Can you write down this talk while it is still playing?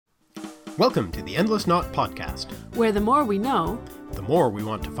Welcome to the Endless Knot Podcast, where the more we know, the more we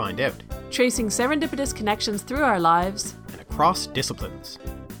want to find out, tracing serendipitous connections through our lives and across disciplines.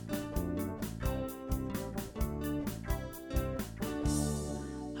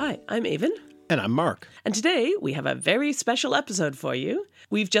 Hi, I'm Aven. And I'm Mark. And today we have a very special episode for you.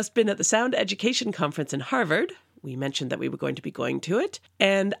 We've just been at the Sound Education Conference in Harvard. We mentioned that we were going to be going to it.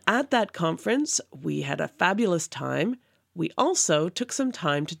 And at that conference, we had a fabulous time. We also took some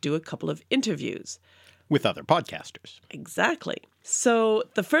time to do a couple of interviews. With other podcasters. Exactly. So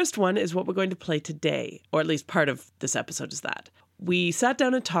the first one is what we're going to play today, or at least part of this episode is that. We sat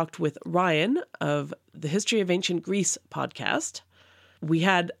down and talked with Ryan of the History of Ancient Greece podcast. We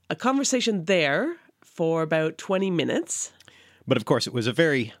had a conversation there for about 20 minutes. But of course, it was a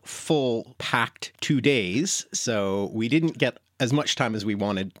very full, packed 2 days, so we didn't get as much time as we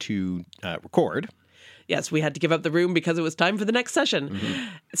wanted to record. Yes, we had to give up the room because it was time for the next session. Mm-hmm.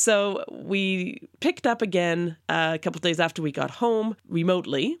 So we picked up again a couple of days after we got home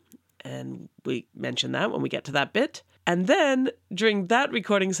remotely, and we mentioned that when we get to that bit. And then during that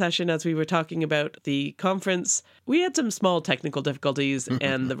recording session, as we were talking about the conference, we had some small technical difficulties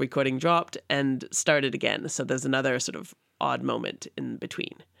and the recording dropped and started again. So there's another sort of odd moment in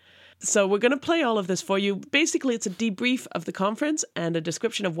between. So we're going to play all of this for you. Basically, it's a debrief of the conference and a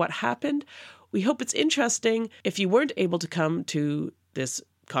description of what happened. We hope it's interesting. If you weren't able to come to this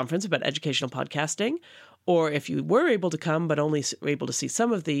conference about educational podcasting, or if you were able to come but only were able to see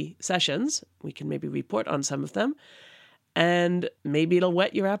some of the sessions, we can maybe report on some of them. And maybe it'll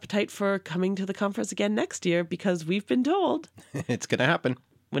whet your appetite for coming to the conference again next year, because we've been told it's going to happen.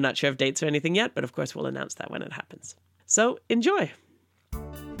 We're not sure of dates or anything yet, but of course we'll announce that when it happens. So enjoy.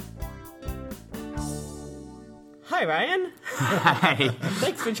 Hi, Ryan. Hi.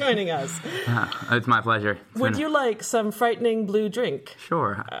 Thanks for joining us. It's my pleasure. Would you like some frightening blue drink?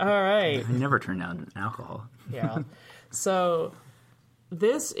 Sure. All right. I never turn down alcohol. Yeah. So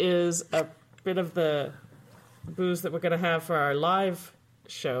this is a bit of the booze that we're going to have for our live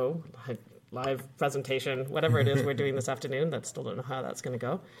show, live presentation, whatever it is we're doing this afternoon. I still don't know how that's going to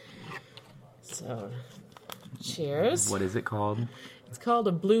go. So, cheers. What is it called? It's called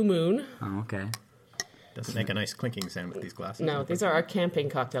a Blue Moon. Oh, okay. Doesn't make a nice clinking sound with these glasses. No, these are our camping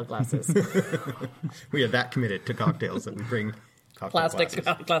cocktail glasses. We are that committed to cocktails that we bring plastic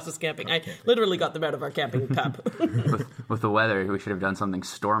glasses camping. I literally got them out of our camping cup. with the weather, we should have done something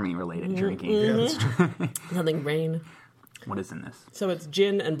stormy-related drinking. Yeah, that's true. Nothing rain. What is in this? So it's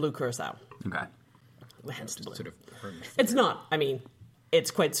gin and blue curacao. Okay. Hence the blue. Sort of orange. It's not. I mean,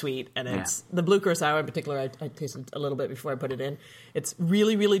 it's quite sweet, and it's the blue curacao in particular. I tasted a little bit before I put it in. It's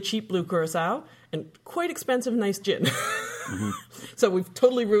really, really cheap blue curacao and quite expensive, nice gin. Mm-hmm. So we've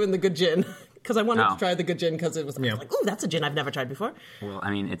totally ruined the good gin, because I wanted to try the good gin because it was like, ooh, that's a gin I've never tried before. Well,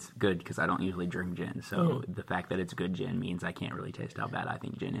 I mean, it's good because I don't usually drink gin, so the fact that it's good gin means I can't really taste how bad I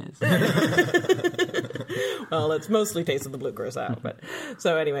think gin is. Well, it's mostly tasted the blue curacao. But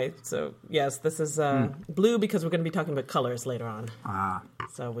so anyway, so yes, this is blue because we're going to be talking about colors later on.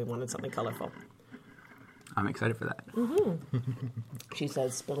 So we wanted something colorful. I'm excited for that. Mm-hmm. She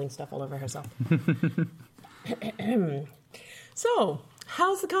says, spilling stuff all over herself. So,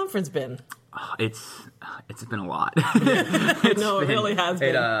 how's the conference been? It's been a lot. It really has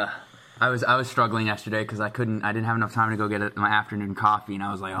been. I was struggling yesterday because I didn't have enough time to go get my afternoon coffee, and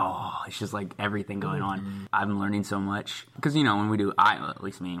I was like, it's just like everything going on. I've been learning so much because when at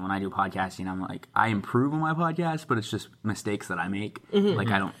least me, when I do podcasting, I'm like, I improve on my podcast, but it's just mistakes that I make. Mm-hmm. Like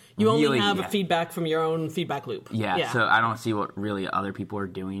I don't. You only have a feedback from your own feedback loop. Yeah, so I don't see what really other people are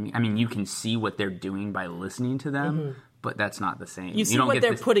doing. I mean, you can see what they're doing by listening to them, but that's not the same. You see what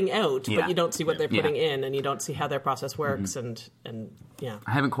they're putting out, but you don't see what they're putting in, and you don't see how their process works, and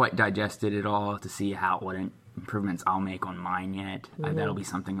I haven't quite digested it all to see what improvements I'll make on mine yet. That'll be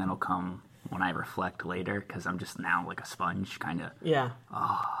something that'll come when I reflect later, because I'm just now like a sponge, kind of. Yeah.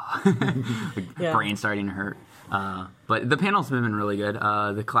 Brain starting to hurt. But the panels have been really good.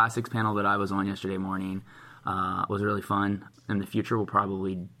 The classics panel that I was on yesterday morning was really fun. In the future, we'll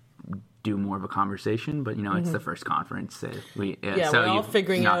probably do more of a conversation, but it's the first conference. We're all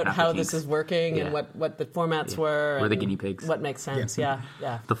figuring out how this is working and what the formats were. We're the guinea pigs. What makes sense, yeah.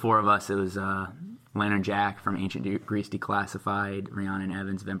 The four of us, it was Lantern Jack from Ancient Greece Declassified, Rhiannon and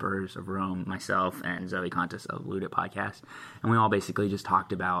Evans of Emperors of Rome, myself, and Zoe Contis of Ludit Podcast. And we all basically just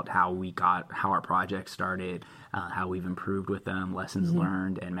talked about how our project started, how we've improved with them, lessons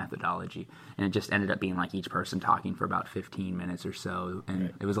learned, and methodology. And it just ended up being like each person talking for about 15 minutes or so.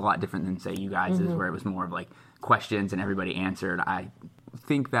 And it was a lot different than, say, you guys', where it was more of like questions and everybody answered. I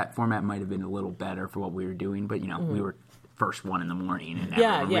think that format might have been a little better for what we were doing, but, we were first one in the morning, and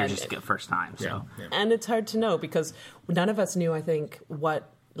Yeah, everyone, we yeah. were just the first time. So And it's hard to know because none of us knew, I think, what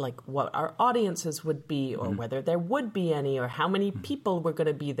our audiences would be, or whether there would be any, or how many people were going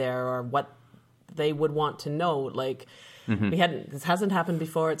to be there, or what they would want to know. Like, this hasn't happened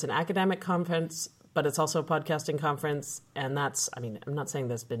before. It's an academic conference, but it's also a podcasting conference. And that's, I mean, I'm not saying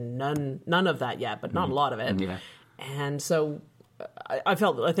there's been none of that yet, but not a lot of it. Yeah. And so I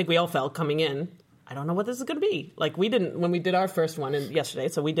think we all felt coming in, I don't know what this is going to be. Like, we didn't, when we did our first one yesterday,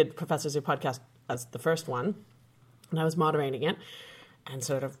 so we did Professors Who Podcast as the first one, and I was moderating it. And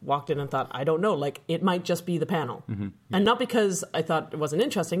sort of walked in and thought, I don't know, like, it might just be the panel. And not because I thought it wasn't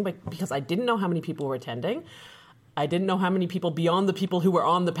interesting, but because I didn't know how many people were attending. I didn't know how many people beyond the people who were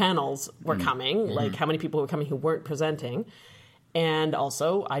on the panels were coming, like how many people were coming who weren't presenting. And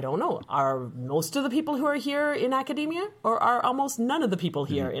also, I don't know, are most of the people who are here in academia, or are almost none of the people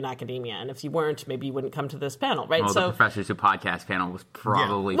here in academia? And if you weren't, maybe you wouldn't come to this panel, right? Well, so, the Professors Who Podcast panel was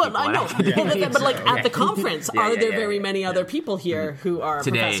probably well, people I in know, academia. but like at the conference, are there very yeah. many other people here who are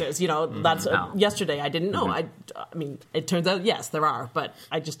Today. professors? You know, that's No. yesterday. I didn't know. I mean, it turns out yes, there are, but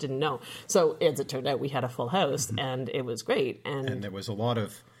I just didn't know. So as it turned out, we had a full house, and it was great. And there was a lot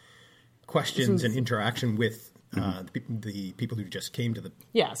of questions and interaction with the people who just came to the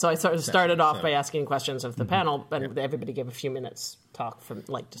Yeah, so I sort of started off by asking questions of the panel, and everybody gave a few minutes talk from,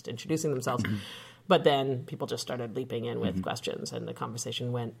 like, just introducing themselves. But then people just started leaping in with questions, and the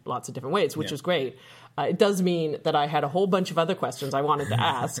conversation went lots of different ways, which was great. It does mean that I had a whole bunch of other questions I wanted to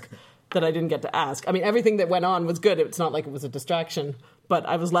ask that I didn't get to ask. I mean, everything that went on was good. It's not like it was a distraction, but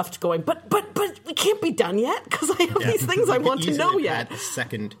I was left going, but we can't be done yet, because I have these things I want to know yet.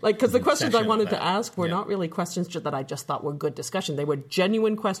 Second, like, because the questions I session wanted of to that. ask were not really questions that I just thought were good discussion. They were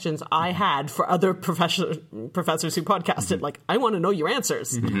genuine questions I had for other professors who podcasted. Like, I want to know your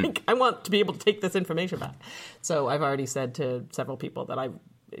answers. Like, I want to be able to take this information back. So I've already said to several people that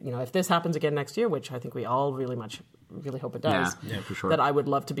if this happens again next year, which I think we all really hope it does, Yeah, for sure. that I would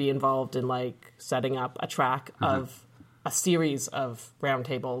love to be involved in, like, setting up a track of a series of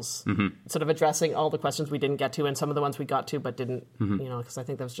roundtables, sort of addressing all the questions we didn't get to, and some of the ones we got to but didn't, because I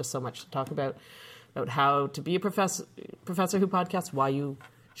think there was just so much to talk about how to be a professor who podcasts, why you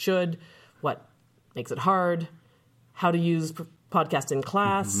should, what makes it hard, how to use podcast in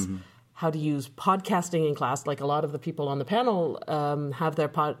class, how to use podcasting in class. Like, a lot of the people on the panel have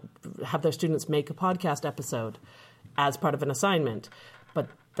their students make a podcast episode as part of an assignment, but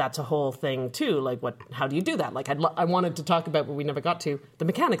that's a whole thing too. Like, how do you do that? Like, I wanted to talk about, but we never got to, the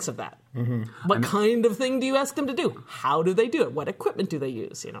mechanics of that. What kind of thing do you ask them to do? How do they do it? What equipment do they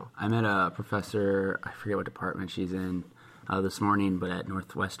use? I met a professor, I forget what department she's in, this morning, but at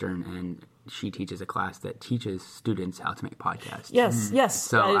Northwestern, and she teaches a class that teaches students how to make podcasts. Yes.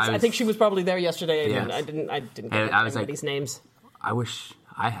 So I think she was probably there yesterday. Yes. And I didn't get I was anybody's names. I wish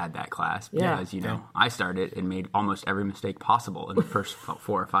I had that class Yeah. because, I started and made almost every mistake possible in the first 4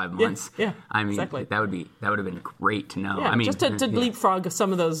 or 5 months. Yeah, I mean, exactly. that would have been great to know. Yeah, I mean, just to leapfrog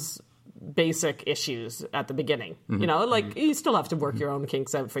some of those basic issues at the beginning. You still have to work your own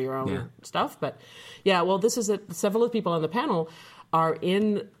kinks out for your own stuff. But this is several of the people on the panel are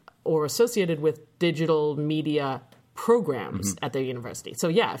in or associated with digital media programs at their university. So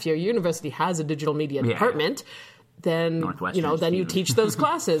if your university has a digital media department, then then you teach those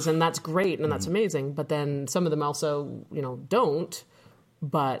classes, and that's great and that's amazing. But then some of them also don't,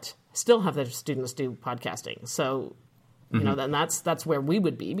 but still have their students do podcasting. So then that's where we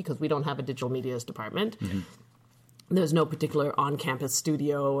would be, because we don't have a digital medias department. There's no particular on-campus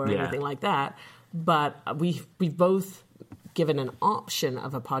studio or anything like that. But we've both given an option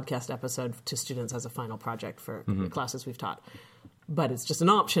of a podcast episode to students as a final project for the classes we've taught. But it's just an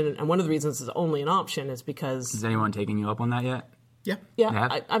option, and one of the reasons it's only an option is because... Is anyone taking you up on that yet?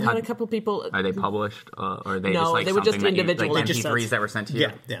 Yeah, I've had a couple of people... Are they published, or are they No, just like they were just something individual like episodes. MP3s that were sent to you?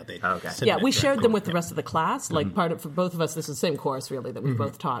 Yeah, we shared them with the rest of the class. Like, part of, for both of us, this is the same course, really, that we've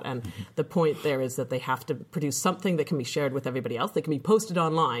both taught. And the point there is that they have to produce something that can be shared with everybody else. They can be posted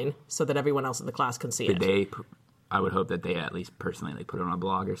online so that everyone else in the class can see it. I would hope that they at least personally put it on a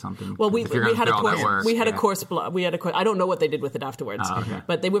blog or something. Well, we had a course. We had a yeah. course blog. We had a course. I don't know what they did with it afterwards,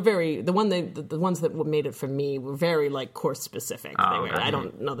 but they were very. The ones that made it for me were very like course specific. I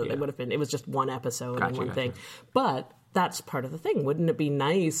don't know that they would have been. It was just one episode and one thing, but that's part of the thing. Wouldn't it be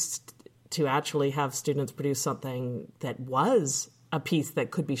nice to actually have students produce something that was a piece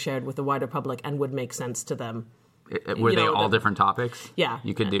that could be shared with the wider public and would make sense to them? Were they all different topics? Yeah.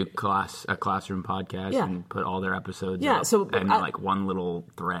 You could do a classroom podcast and put all their episodes up so and like one little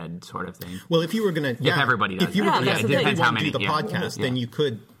thread sort of thing. Well, if you were going to... If everybody does. If you were going to do the Yeah. podcast, then you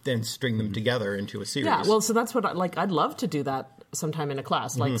could then string them together into a series. Yeah, well, so that's what I'd love to do that sometime in a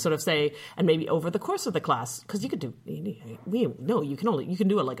class, like sort of say, and maybe over the course of the class, because you could do, you can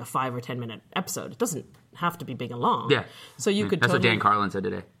do like a 5 or 10 minute episode. It doesn't have to be big and long. Yeah. So you could. That's totally, what Dan Carlin said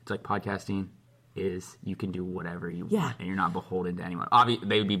today. It's like podcasting is you can do whatever you want, and you're not beholden to anyone. Obviously,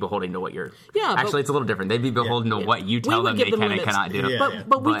 they would be beholden to what you're. Yeah. Actually, it's a little different. They'd be beholden to what you tell them they can and cannot do.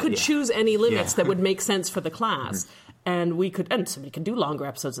 But we could choose any limits that would make sense for the class. And somebody could do longer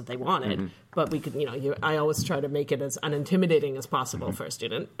episodes if they wanted, but we could, I always try to make it as unintimidating as possible for a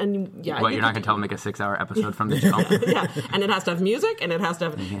student. And you're not going to tell them make a 6-hour episode from the jump. And it has to have music, and it has to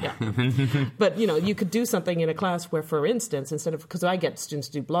have, But you could do something in a class where, for instance, because I get students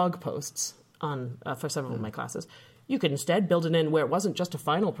to do blog posts on for several of my classes, you could instead build it in where it wasn't just a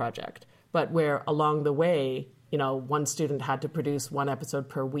final project, but where along the way, one student had to produce one episode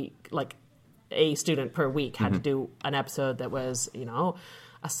per week, like. A student per week had to do an episode that was,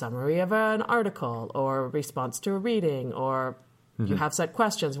 a summary of an article or a response to a reading or you have set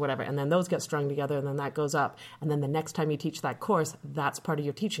questions, whatever. And then those get strung together and then that goes up. And then the next time you teach that course, that's part of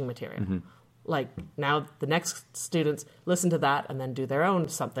your teaching material. Like now the next students listen to that and then do their own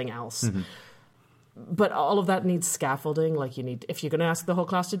something else. But all of that needs scaffolding. Like if you're going to ask the whole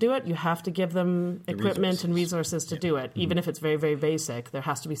class to do it, you have to give them equipment and resources to do it. Even if it's very, very basic, there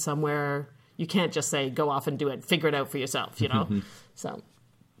has to be somewhere. You can't just say, go off and do it, figure it out for yourself, So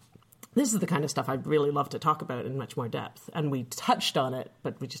this is the kind of stuff I'd really love to talk about in much more depth. And we touched on it,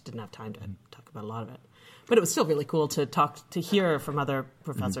 but we just didn't have time to talk about a lot of it. But it was still really cool to hear from other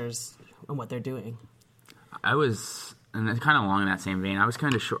professors and what they're doing. And it's kind of along in that same vein, I was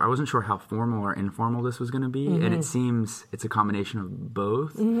kind of sure, I wasn't sure how formal or informal this was going to be. And it seems it's a combination of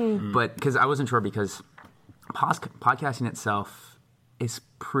both. But because I wasn't sure because podcasting itself is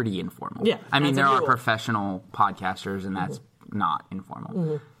pretty informal. Yeah, I mean, there are professional podcasters, and that's not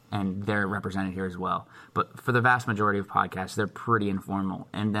informal. And they're represented here as well. But for the vast majority of podcasts, they're pretty informal.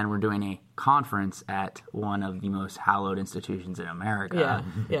 And then we're doing a conference at one of the most hallowed institutions in America.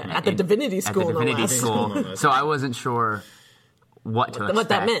 At the Divinity School. At the Divinity School. So I wasn't sure what to expect. What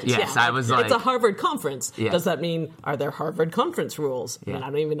that meant. Yes, I was like... It's a Harvard conference. Yeah. Does that mean, are there Harvard conference rules? I mean, I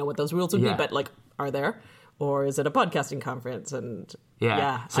don't even know what those rules would be, but like, are there? Or is it a podcasting conference? And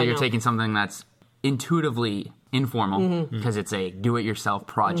so you're taking something that's intuitively informal because it's a do-it-yourself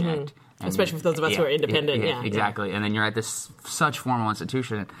project. Especially for those of us who are independent. Exactly. And then you're at this such formal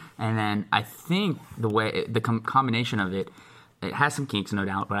institution. And then I think the combination of it has some kinks, no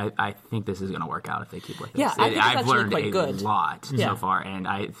doubt, but I think this is going to work out if they keep with this. Yeah, I think I've learned quite good. lot so far,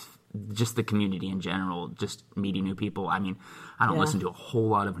 and just the community in general, just meeting new people. I mean, I don't listen to a whole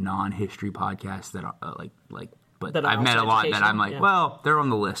lot of non-history podcasts that are but I've met a lot that I'm like, well, they're on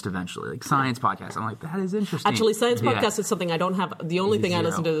the list eventually. Like science podcasts. I'm like, that is interesting. Actually, science podcasts is something I don't have. The only thing I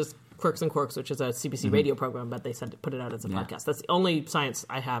listen to is Quirks and Quarks, which is a CBC radio program, but they said to put it out as a podcast. That's the only science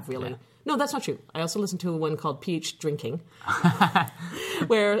I have, really. No, that's not true. I also listen to one called PhD Drinking,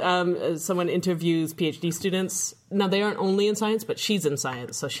 where someone interviews PhD students. Now, they aren't only in science, but she's in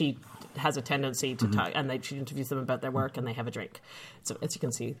science, so she has a tendency to talk, and she interviews them about their work, and they have a drink. So, as you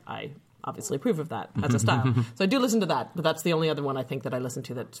can see, I obviously approve of that as a style. So I do listen to that, but that's the only other one I think that I listen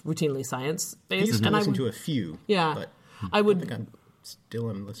to that's routinely science-based. I used to listen to a few. Yeah. But I would... I think I'm still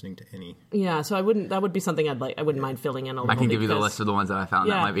am listening to any. Yeah, so that would be something I wouldn't mind filling in a little bit. I can give you the list of the ones that I found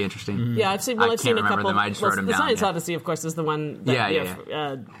that might be interesting. Yeah, I've seen a couple. Them. I just wrote them the down. Science Odyssey, of course, is the one that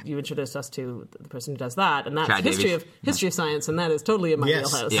you introduced us to, the person who does that, and that's Chad history Davies. of science, and that is totally in my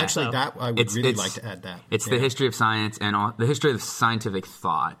wheelhouse. Actually, that I would really like to add that. It's the history of science and the history of scientific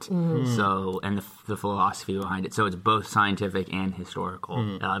thought. So and the philosophy behind it. So it's both scientific and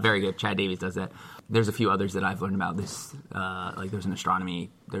historical. Very good. Chad Davies does that. There's a few others that I've learned about this. Like there's an astronomy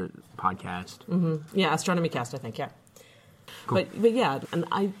podcast. Yeah, Astronomy Cast, I think. Yeah. Cool. But yeah, and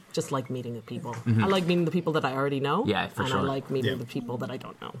I just like meeting the people. I like meeting the people that I already know. Yeah, for sure. And I like meeting the people that I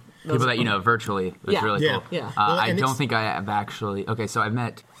don't know. People that you know virtually. It's really cool. Yeah. I don't think I have actually. Okay, so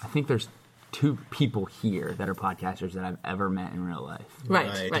I think there's 2 people here that are podcasters that I've ever met in real life.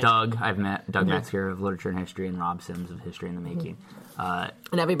 Right. Doug, I've met Doug Metzger of Literature and History, and Rob Sims of History in the Making.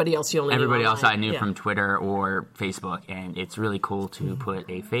 And everybody else you only knew everybody else online. I knew from Twitter or Facebook, and it's really cool to put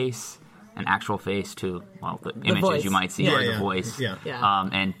a face, an actual face to the images voice. You might see or the voice, Yeah.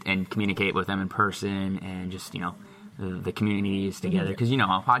 and communicate with them in person, and just the communities together. Because,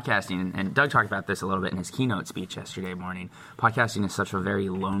 podcasting, and Doug talked about this a little bit in his keynote speech yesterday morning, podcasting is such a very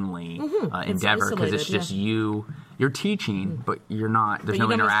lonely endeavor because it's just you're teaching, but you're not, there's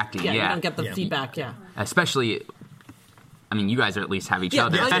no interacting. You don't get the feedback, Especially, I mean, you guys at least have each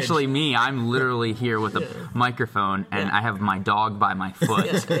other. Especially me, I'm literally here with a microphone, and I have my dog by my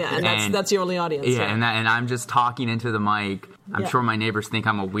foot. And that's your only audience. And I'm just talking into the mic. I'm sure my neighbors think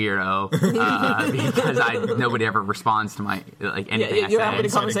I'm a weirdo because nobody ever responds to my anything I say. You're having a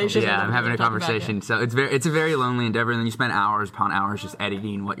conversation. Yeah, I'm having a conversation. So it's a very lonely endeavor, and then you spend hours upon hours just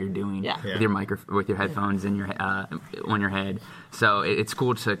editing what you're doing with your with your headphones in your on your head. So it's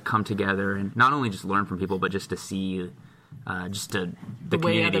cool to come together and not only just learn from people, but just to see. The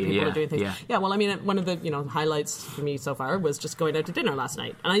way community. other people are doing things. Yeah, well, I mean, one of the highlights for me so far was just going out to dinner last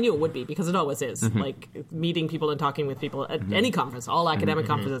night, and I knew it would be because it always is. Like meeting people and talking with people at any conference, all academic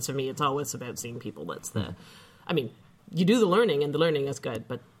conferences for me, it's always about seeing people. I mean, you do the learning, and the learning is good,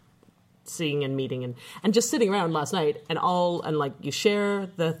 but seeing and meeting and just sitting around last night and you share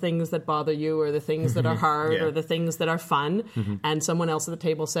the things that bother you or the things that are hard or the things that are fun, and someone else at the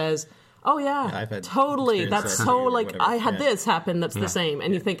table says, "Oh yeah, totally. That's so I had this happen. That's the same."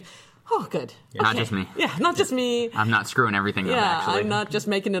 And you think, "Oh, good. Okay. Not just me. Yeah, not just me. I'm not screwing everything up. Actually, I'm not just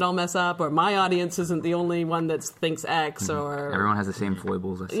making it all mess up. Or my audience isn't the only one that thinks X. Or everyone has the same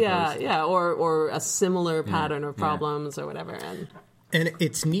foibles. I suppose. Yeah. Or a similar pattern of problems or whatever." And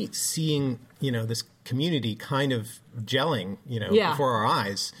it's neat seeing this community kind of gelling before our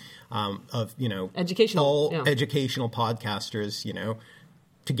eyes of educational podcasters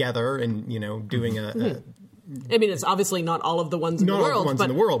together and doing I mean, it's obviously not all of the ones in the world. Not all of the ones in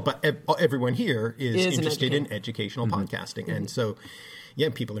the world, but everyone here is interested in educational podcasting. And so,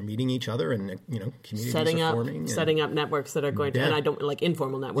 people are meeting each other and, communities are forming. Setting up networks that are going to, and I don't like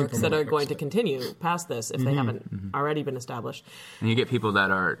informal networks that are going to continue past this if they haven't already been established. And you get people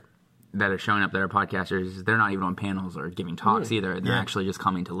that are showing up that are podcasters. They're not even on panels or giving talks either. They're actually just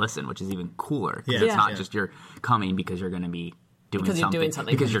coming to listen, which is even cooler. Because it's not just you're coming because you're going to be doing something.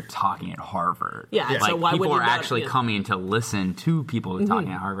 Because you're talking at Harvard. Yeah, so why people are actually coming to listen to people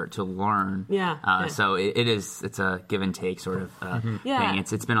talking at Harvard to learn. So it's a give and take sort of thing.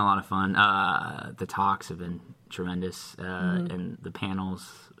 It's been a lot of fun. The talks have been tremendous, and the panels.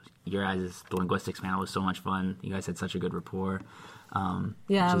 Your guys' the linguistics panel was so much fun. You guys had such a good rapport. I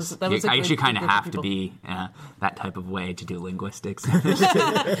actually kind of have to be that type of way to do linguistics.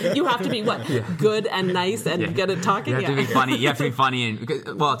 You have to be good and nice and good at talking. You have to be funny. You have to be funny and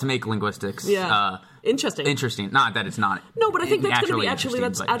to make linguistics interesting. Not that it's not. No, but I think that's going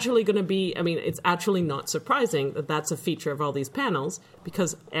to be. I mean, it's actually not surprising that that's a feature of all these panels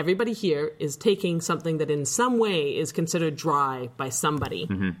because everybody here is taking something that in some way is considered dry by somebody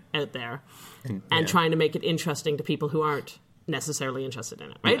out there and trying to make it interesting to people who aren't necessarily interested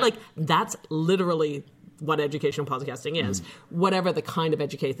in it, right? Like that's literally what educational podcasting is, whatever the kind of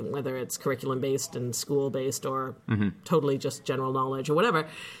education, whether it's curriculum based and school based or totally just general knowledge or whatever.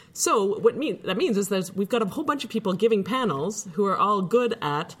 So that means is we've got a whole bunch of people giving panels who are all good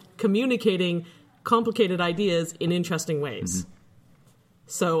at communicating complicated ideas in interesting ways.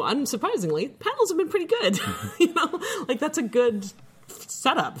 So unsurprisingly, panels have been pretty good. That's a good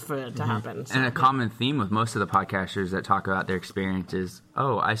setup for it to happen. So, and a common theme with most of the podcasters that talk about their experience is,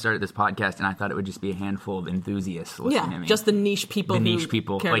 I started this podcast and I thought it would just be a handful of enthusiasts listening to me. Just the niche people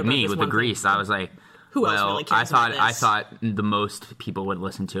like me with the Greece. I was like, who else really cares about this? I thought the most people would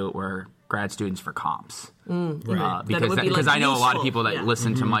listen to it were grad students for comps. Because I know a lot of people that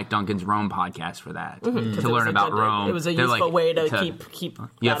listen to Mike Duncan's Rome podcast for that, to learn about Rome. It was a useful way to keep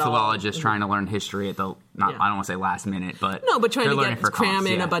you have philologists trying to learn history at the, I don't want to say last minute, but trying to cram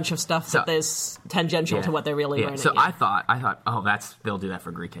in a bunch of stuff that is tangential to what they're really learning. So I thought, they'll do that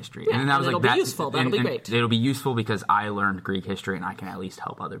for Greek history. And then I was it'll be useful. That'll be great. It'll be useful because I learned Greek history and I can at least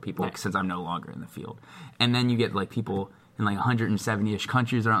help other people since I'm no longer in the field. And then you get people in 170-ish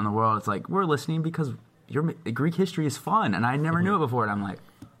countries around the world. It's like, we're listening because Greek history is fun, and I never knew it before. And I'm like,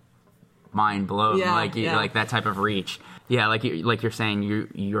 mind blown. Like that type of reach. Yeah, like you're saying,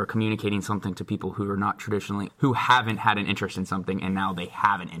 you're communicating something to people who are not traditionally, who haven't had an interest in something, and now they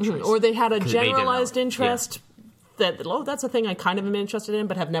have an interest, or they had a generalized interest. That's a thing I kind of am interested in,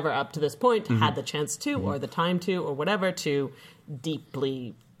 but have never up to this point had the chance to, or the time to, or whatever to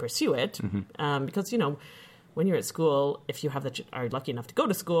deeply pursue it. Because when you're at school, if you are lucky enough to go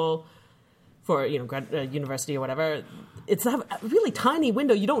to school for university or whatever, it's a really tiny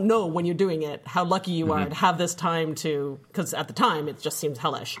window. You don't know when you're doing it how lucky you are to have this time to, because at the time it just seems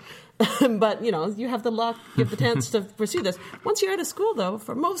hellish. But you have the luck, you have the chance to pursue this. Once you're out of school, though,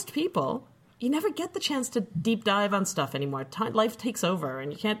 for most people, you never get the chance to deep dive on stuff anymore. Life takes over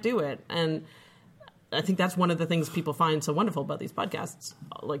and you can't do it. And I think that's one of the things people find so wonderful about these podcasts,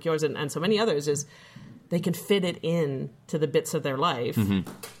 like yours and so many others, is they can fit it in to the bits of their life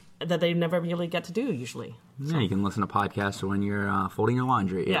that they never really get to do usually. Yeah, you can listen to podcasts when you're folding your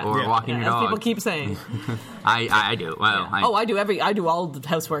laundry or walking your dog. As people keep saying. I do. Well, I do all the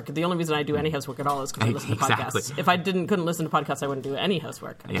housework. The only reason I do any housework at all is because I listen to podcasts. If I couldn't listen to podcasts, I wouldn't do any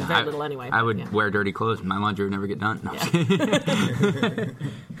housework. Very little anyway. I would wear dirty clothes. My laundry would never get done. No. Yeah.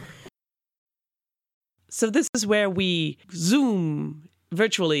 So this is where we zoom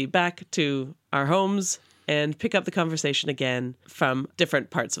virtually back to our homes and pick up the conversation again from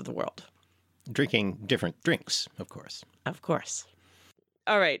different parts of the world. Drinking different drinks, of course. Of course.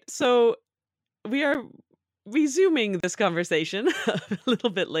 All right. So we are resuming this conversation a little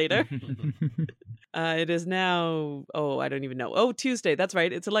bit later. It is now, I don't even know. Tuesday. That's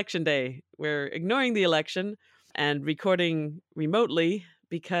right. It's election day. We're ignoring the election and recording remotely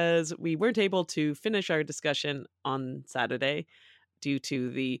because we weren't able to finish our discussion on Saturday due to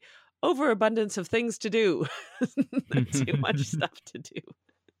the overabundance of things to do. Too much stuff to do.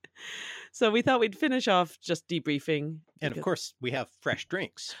 So we thought we'd finish off just debriefing. And of course, we have fresh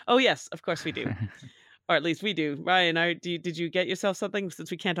drinks. Oh, yes, of course we do. Or at least we do. Ryan, did you get yourself something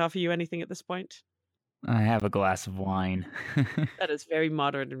since we can't offer you anything at this point? I have a glass of wine. That is very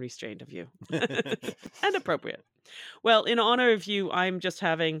moderate and restrained of you. And appropriate. Well, in honor of you, I'm just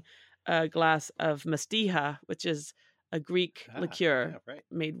having a glass of mastiha, which is a Greek liqueur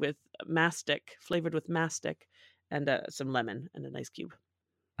made with mastic, flavored with mastic, and some lemon and a nice cube.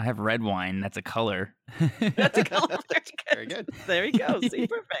 I have red wine. That's a color. That's a color. Very good. There we go. See,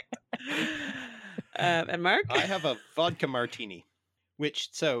 perfect. And Mark? I have a vodka martini,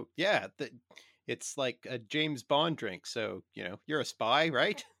 it's like a James Bond drink. So, you're a spy,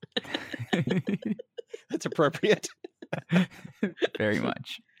 right? That's appropriate. Very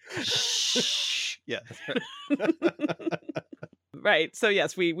much. Shh. Yeah. Right. So,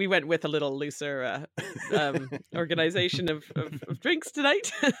 yes, we went with a little looser organization of drinks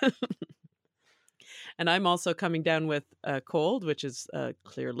tonight. And I'm also coming down with cold, which is a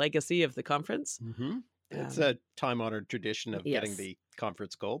clear legacy of the conference. Mm-hmm. It's a time-honored tradition of getting the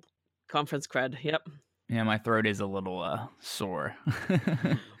conference cold. Conference cred, yep. Yeah, my throat is a little sore.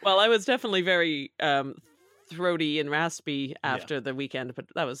 Well, I was definitely very throaty and raspy after the weekend, but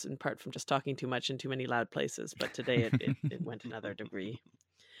that was in part from just talking too much in too many loud places. But today it went another degree.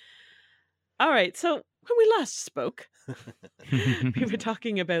 All right, so when we last spoke, we were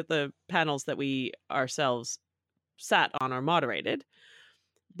talking about the panels that we ourselves sat on or moderated.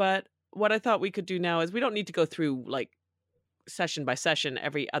 But what I thought we could do now is we don't need to go through like session by session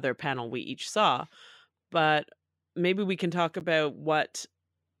every other panel we each saw, but maybe we can talk about what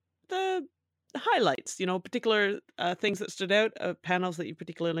the highlights, particular things that stood out, panels that you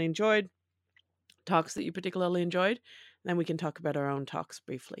particularly enjoyed, talks that you particularly enjoyed. Then we can talk about our own talks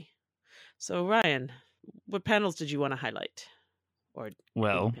briefly. So Ryan, what panels did you want to highlight?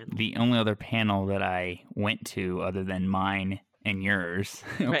 Well, the only other panel that I went to other than mine and yours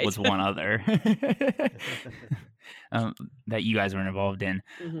was one other that you guys were involved in.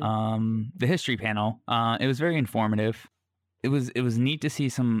 Mm-hmm. The history panel. It was very informative. It was neat to see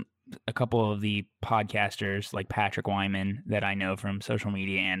a couple of the podcasters like Patrick Wyman that I know from social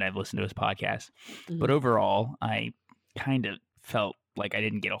media and I've listened to his podcast. Mm-hmm. But overall, I kind of felt like I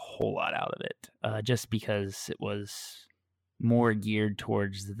didn't get a whole lot out of it, just because it was more geared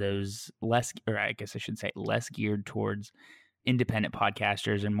towards less geared towards independent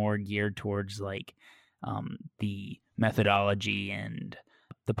podcasters and more geared towards like the methodology and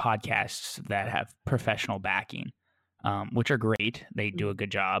the podcasts that have professional backing, which are great. They do a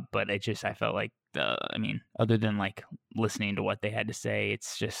good job, but I felt like other than like listening to what they had to say,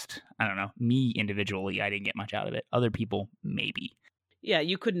 it's just, I don't know, me individually, I didn't get much out of it. Other people, maybe. Yeah,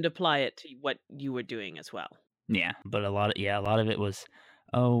 you couldn't apply it to what you were doing as well. Yeah, but a lot of it was,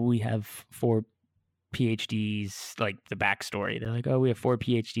 we have 4 PhDs, like the backstory. They're like, we have 4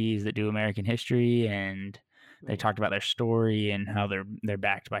 PhDs that do American history, and they talked about their story and how they're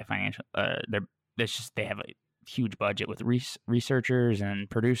backed by financial. They have a huge budget with researchers and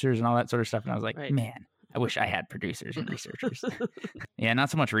producers and all that sort of stuff. And I was like, man, I wish I had producers and researchers. Yeah, not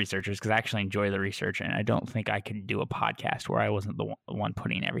so much researchers because I actually enjoy the research, and I don't think I could do a podcast where I wasn't the one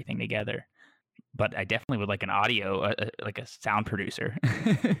putting everything together. But I definitely would like an audio, like a sound producer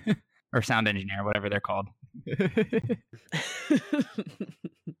or sound engineer, whatever they're called.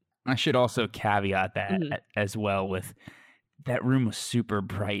 I should also caveat that as well with that room was super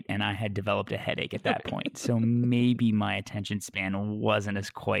bright and I had developed a headache at that point. So maybe my attention span wasn't as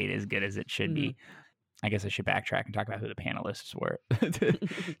quite as good as it should be. I guess I should backtrack and talk about who the panelists were.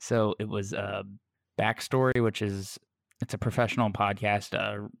 So it was Backstory, which is, it's a professional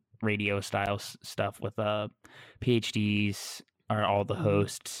podcast, radio style stuff with PhDs are all the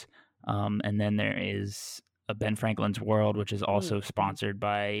hosts. And then there is Ben Franklin's World, which is also sponsored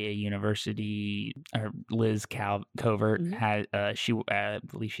by a university. Or Liz Covert has I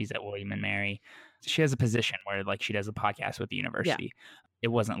believe she's at William and Mary. She has a position where like she does a podcast with the university. It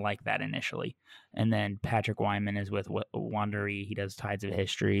wasn't like that initially. And then Patrick Wyman is with Wandery. He does Tides of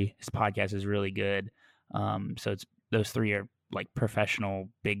History. His podcast is really good. So it's those three are like professional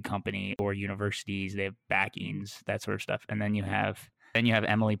big company or universities. They have backings, that sort of stuff. And then you have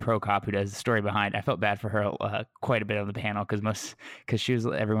Emily Prokop, who does the story behind. I felt bad for her quite a bit on the panel because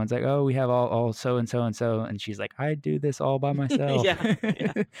everyone's like, oh, we have all so and so and so, and she's like, I do this all by myself.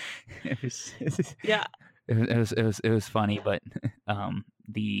 It was funny, but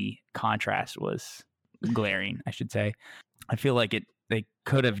the contrast was glaring, I should say. I feel like they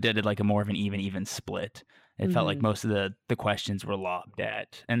could have did it like a more of an even split. It felt like most of the questions were lobbed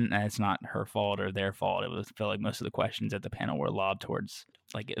at, and it's not her fault or their fault. Felt like most of the questions at the panel were lobbed towards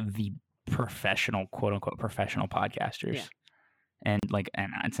like the professional, quote unquote, professional podcasters. Yeah.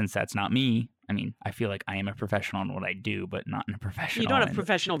 And since that's not me, I mean, I feel like I am a professional in what I do, but not in a professional. You don't have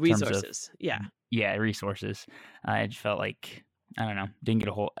professional resources. Yeah, resources. I just felt like, I don't know, didn't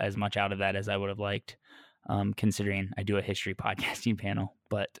get as much out of that as I would have liked, considering I do a history podcasting panel,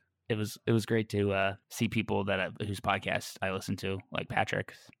 but it was great to see people whose podcasts I listen to, like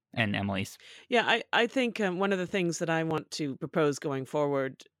Patrick's and Emily's. Yeah, I think one of the things that I want to propose going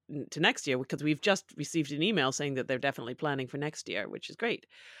forward to next year, because we've just received an email saying that they're definitely planning for next year, which is great,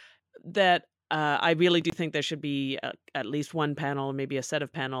 that I really do think there should be at least one panel, maybe a set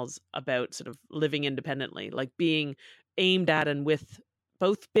of panels about sort of living independently, like being aimed at and with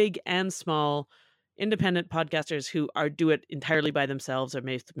both big and small independent podcasters who do it entirely by themselves or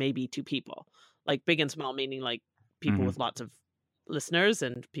maybe two people, like big and small, meaning like people with lots of listeners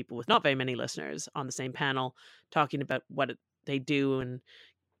and people with not very many listeners on the same panel, talking about what they do and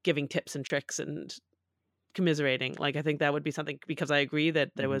giving tips and tricks and commiserating. Like, I think that would be something, because I agree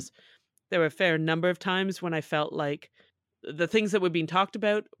that there were a fair number of times when I felt like the things that were being talked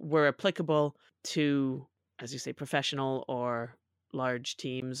about were applicable to, as you say, professional or large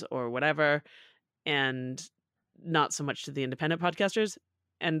teams or whatever, and not so much to the independent podcasters.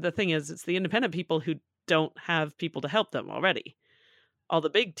 And the thing is, it's the independent people who don't have people to help them already. All the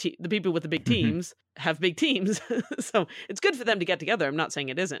people with the big teams have big teams. So it's good for them to get together. I'm not saying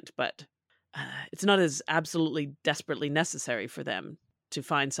it isn't, but it's not as absolutely desperately necessary for them to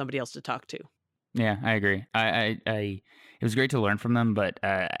find somebody else to talk to. Yeah, I agree. It was great to learn from them, but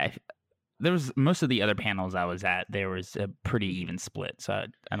there was most of the other panels I was at, there was a pretty even split. So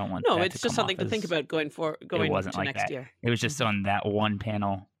I don't want. No, it's just something to think about going to like next year. It was just on that one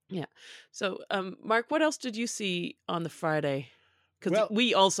panel. Yeah. So, Mark, what else did you see on the Friday? Because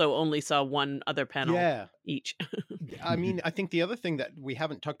we also only saw one other panel each. I mean, I think the other thing that we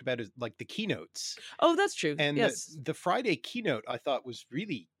haven't talked about is like the keynotes. Oh, that's true. And yes. the Friday keynote I thought was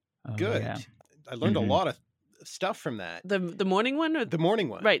really good. Yeah. I learned a lot of stuff from that. The morning one? Or the morning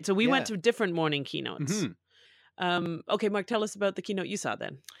one. Right. So we went to different morning keynotes. Okay, Mark, tell us about the keynote you saw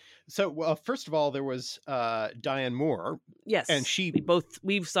then. So, first of all, there was Diane Moore. Yes. And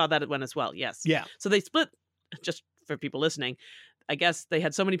we saw that one as well. Yes. Yeah. So they split, just for people listening, I guess they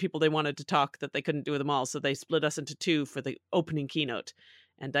had so many people they wanted to talk that they couldn't do them all. So they split us into two for the opening keynote.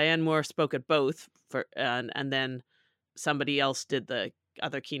 And Diane Moore spoke at both, and then somebody else did the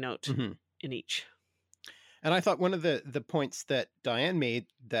other keynote in each. And I thought one of the points that Diane made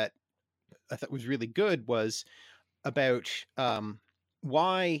that I thought was really good was about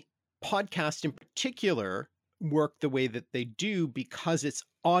why podcasts in particular work the way that they do, because it's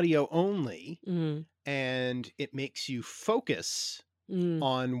audio only and it makes you focus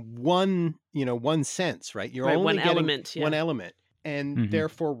on one sense, right? You're only one getting element, one element, and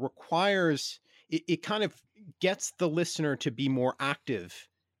therefore requires it kind of gets the listener to be more active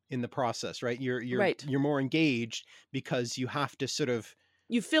in the process, right? You're more engaged because you have to sort of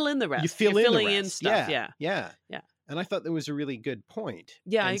you fill in the rest. You're filling in stuff. Yeah. And I thought that was a really good point.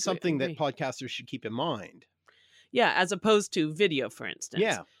 Yeah, and something that podcasters should keep in mind. Yeah, as opposed to video, for instance.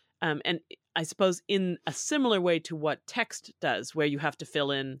 Yeah. And I suppose in a similar way to what text does, where you have to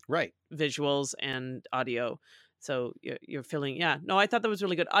fill in visuals and audio. So you're filling. Yeah. No, I thought that was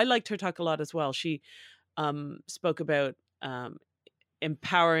really good. I liked her talk a lot as well. She spoke about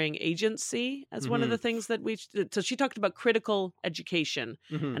empowering agency as one of the things that so she talked about critical education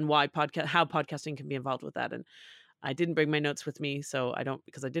and why how podcasting can be involved with that. And I didn't bring my notes with me, so I don't,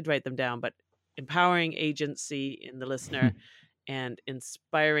 because I did write them down, but empowering agency in the listener and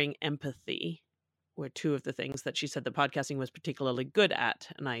inspiring empathy were two of the things that she said that podcasting was particularly good at.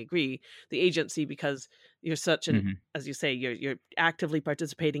 And I agree. The agency, because you're such an, as you say, you're actively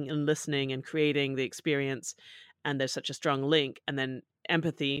participating in listening and creating the experience, and there's such a strong link. And then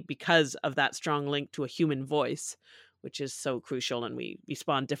empathy, because of that strong link to a human voice, which is so crucial. And we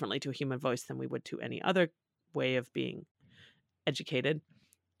respond differently to a human voice than we would to any other way of being educated.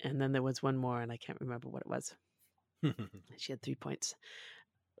 And then there was one more, and I can't remember what it was. She had 3 points.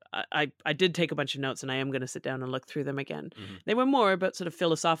 I did take a bunch of notes, and I am going to sit down and look through them again. They were more about sort of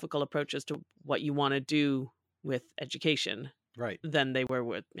philosophical approaches to what you want to do with education, right, than they were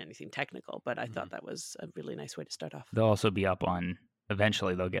with anything technical. But I thought that was a really nice way to start off. They'll also be up on,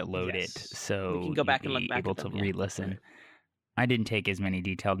 eventually they'll get loaded, so we can go back and look back able at them, to re-listen. Right. I didn't take as many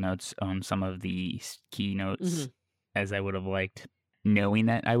detailed notes on some of the keynotes as I would have liked, knowing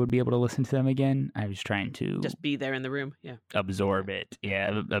that I would be able to listen to them again. I was trying to just be there in the room, absorb it,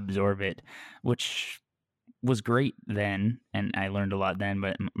 which was great then, and I learned a lot then.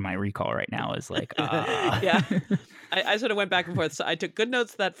 But my recall right now is like, yeah. I sort of went back and forth. So I took good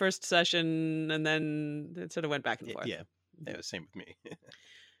notes that first session, and then it sort of went back and forth. Yeah, it was same with me.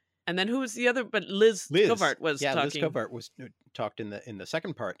 And then who was the other? But Liz Covart was talking. Liz Covart was talked in the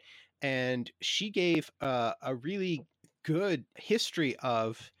second part, and she gave a really good history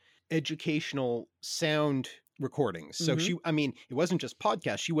of educational sound recordings. So it wasn't just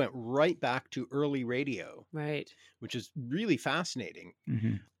podcasts. She went right back to early radio, right, which is really fascinating.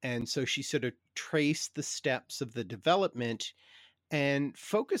 And so she sort of traced the steps of the development and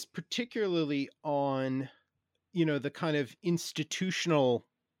focused particularly on, the kind of institutional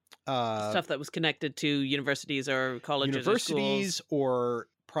stuff that was connected to universities or colleges or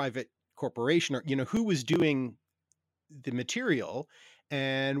private corporation, or who was doing the material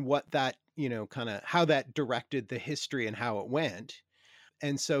and what that, kind of how that directed the history and how it went.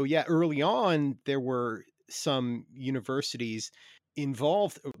 And so, early on, there were some universities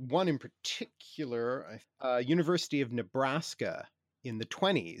involved. One in particular, University of Nebraska in the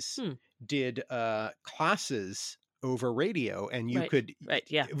 1920s did classes over radio, and you could,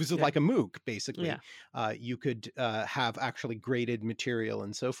 it was like a MOOC, basically. You could have actually graded material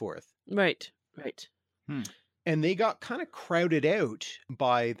and so forth. Right. And they got kind of crowded out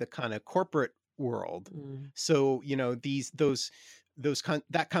by the kind of corporate world. So,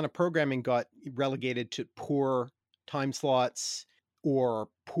 that kind of programming got relegated to poor time slots or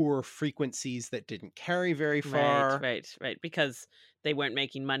poor frequencies that didn't carry very far. Right. Because they weren't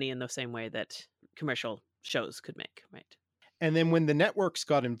making money in the same way that commercial shows could make. Right. And then when the networks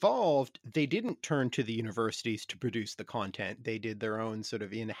got involved, they didn't turn to the universities to produce the content. They did their own sort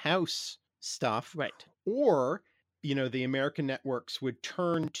of in-house stuff. Right. Or, the American networks would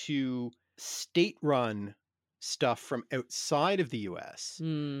turn to state-run stuff from outside of the US.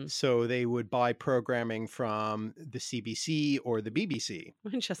 So they would buy programming from the CBC or the BBC.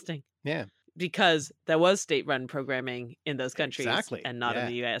 Interesting. Yeah. Because there was state-run programming in those countries, exactly. And not in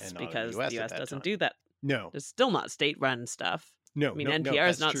the US, because the US doesn't do that. No. There's still not state-run stuff. No, NPR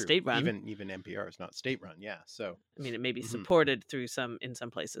is not state-run. Even NPR is not state-run. Yeah, so it may be supported through in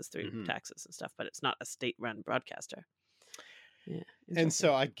some places through taxes and stuff, but it's not a state-run broadcaster. Yeah, and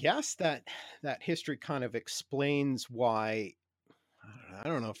so I guess that history kind of explains why. I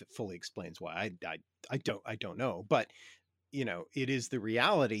don't know if it fully explains why. I don't know, but it is the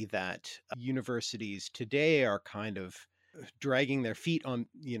reality that universities today are kind of dragging their feet on,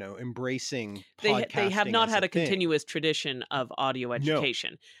 embracing podcasting. They have not had a continuous tradition of audio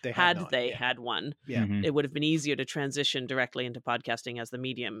education. No, they had one, it would have been easier to transition directly into podcasting as the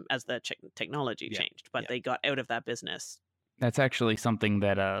medium, as the technology changed. But they got out of that business. That's actually something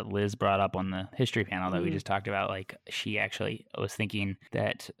that Liz brought up on the history panel that we just talked about. Like, she actually was thinking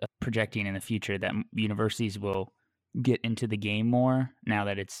that projecting in the future that universities will get into the game more now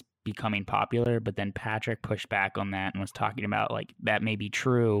that it's becoming popular. But then Patrick pushed back on that and was talking about, like, that may be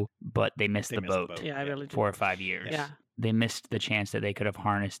true, but they missed the boat. Yeah, I really did. 4 or 5 years. Yeah. They missed the chance that they could have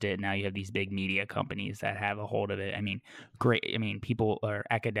harnessed it. Now you have these big media companies that have a hold of it. People or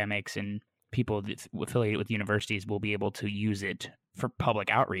academics and people affiliated with universities will be able to use it for public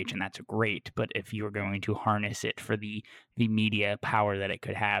outreach, and that's great. But if you're going to harness it for the media power that it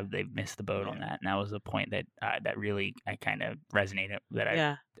could have, they've missed the boat on that. And that was a point that really I kind of resonated.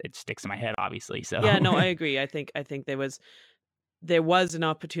 It sticks in my head, obviously. So yeah, no, I agree. I think there was an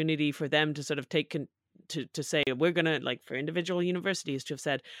opportunity for them to sort of to say we're going to, like for individual universities to have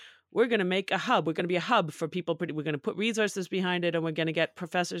said, we're going to make a hub. We're going to be a hub for people. We're going to put resources behind it, and we're going to get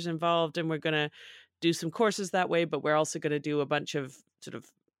professors involved, and we're going to do some courses that way. But we're also going to do a bunch of sort of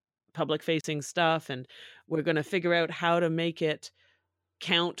public facing stuff, and we're going to figure out how to make it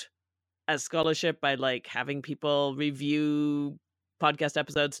count as scholarship by like having people review podcast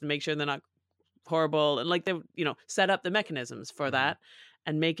episodes to make sure they're not horrible, and like they, you know, set up the mechanisms for that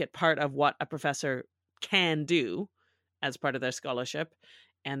and make it part of what a professor can do as part of their scholarship.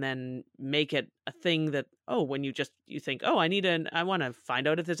 And then make it a thing that, oh, when you think, oh, I want to find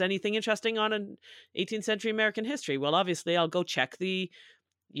out if there's anything interesting on an 18th century American history. Well, obviously I'll go check the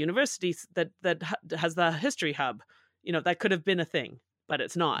university that has the history hub. You know, that could have been a thing, but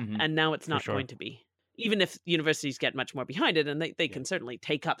it's not. And now it's not going to be, even if universities get much more behind it, and they can certainly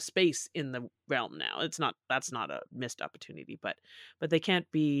take up space in the realm now. That's not a missed opportunity, but they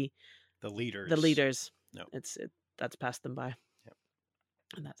can't be the leaders. No, that's passed them by.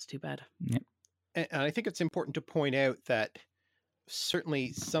 And that's too bad. Yep. And I think it's important to point out that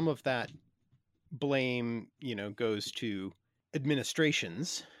certainly some of that blame, you know, goes to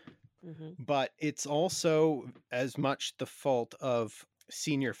administrations, but it's also as much the fault of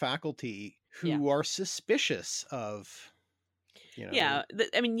senior faculty who are suspicious of, you know. Yeah.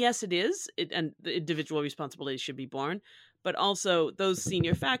 I mean, yes, it is. And the individual responsibilities should be borne, but also those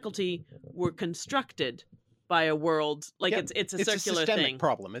senior faculty were constructed by a world, like it's a circular systemic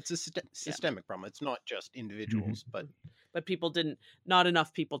problem. It's a systemic problem. It's not just individuals, but people not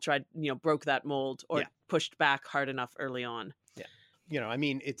enough people tried, you know, broke that mold or pushed back hard enough early on. Yeah. You know, I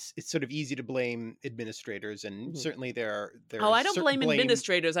mean, it's sort of easy to blame administrators, and certainly there are I don't blame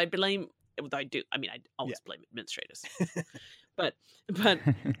administrators. I blame, I do. I mean, I always blame administrators, but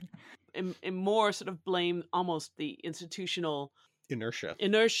in more sort of blame almost the institutional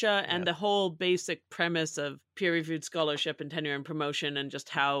inertia and the whole basic premise of peer-reviewed scholarship and tenure and promotion, and just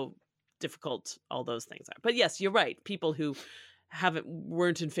how difficult all those things are. But yes, you're right. People who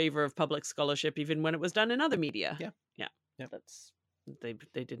weren't in favor of public scholarship even when it was done in other media. Yeah. They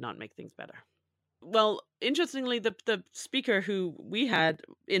did not make things better. Well, interestingly, the speaker who we had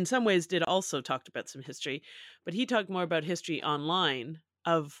in some ways did also talked about some history, but he talked more about history online,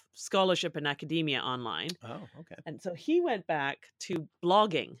 of scholarship and academia online. Oh, okay. And so he went back to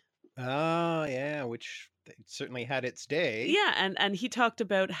blogging. Oh, yeah, which certainly had its day. Yeah, and he talked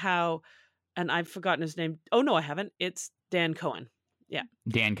about how, and I've forgotten his name. Oh, no, I haven't. It's Dan Cohen. Yeah.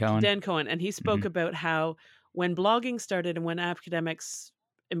 Dan Cohen. And he spoke about how when blogging started and when academics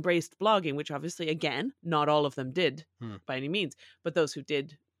embraced blogging, which obviously, again, not all of them did by any means, but those who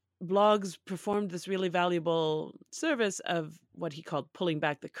did, blogs performed this really valuable service of what he called pulling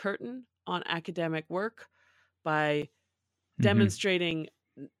back the curtain on academic work by demonstrating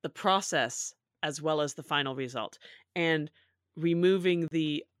the process as well as the final result, and removing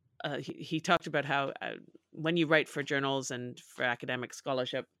the he talked about how when you write for journals and for academic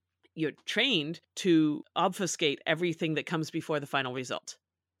scholarship, you're trained to obfuscate everything that comes before the final result.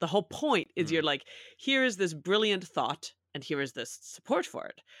 The whole point is you're like, here is this brilliant thought, and here is this support for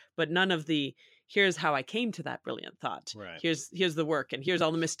it, but none of the here's how I came to that brilliant thought. Right. Here's the work, and here's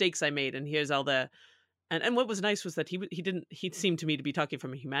all the mistakes I made, and here's all the and what was nice was that he seemed to me to be talking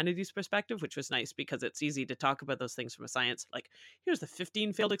from a humanities perspective, which was nice because it's easy to talk about those things from a science, like here's the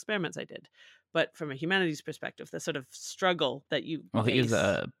 15 failed experiments I did, but from a humanities perspective, the sort of struggle that you face. He is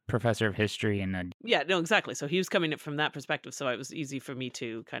a professor of history and exactly. So he was coming from that perspective, so it was easy for me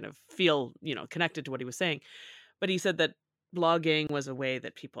to kind of feel, you know, connected to what he was saying. But he said that blogging was a way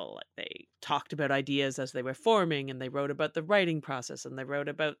that people, they talked about ideas as they were forming, and they wrote about the writing process, and they wrote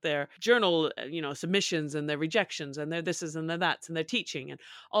about their journal, you know, submissions and their rejections and their thises and their that's and their teaching, and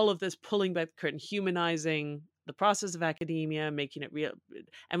all of this pulling back the curtain, humanizing the process of academia, making it real,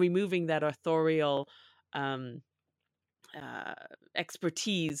 and removing that authorial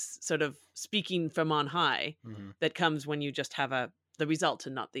expertise, sort of speaking from on high, that comes when you just have the result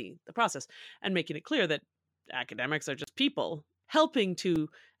and not the process, and making it clear that academics are just people helping to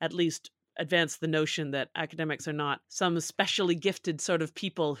at least advance the notion that academics are not some specially gifted sort of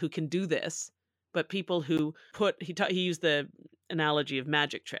people who can do this, but people who he used the analogy of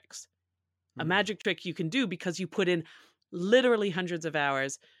magic tricks. A magic trick you can do because you put in literally hundreds of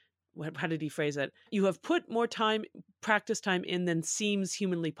hours. How did he phrase it? You have put more practice time in than seems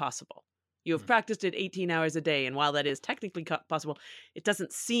humanly possible. You have practiced it 18 hours a day, and while that is technically possible, it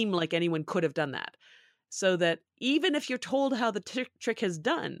doesn't seem like anyone could have done that. So that even if you're told how the trick is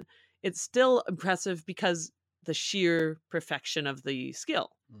done, it's still impressive because the sheer perfection of the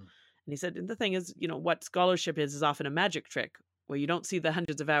skill. And he said, and the thing is, you know, what scholarship is often a magic trick where you don't see the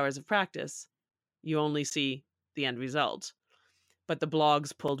hundreds of hours of practice, You only see the end result. But the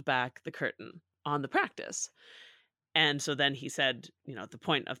blogs pulled back the curtain on the practice. And so then he said, the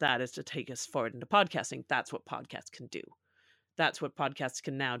point of that is to take us forward into podcasting. That's what podcasts can do. That's what podcasts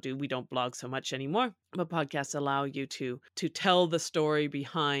can now do. We don't blog so much anymore, but podcasts allow you to tell the story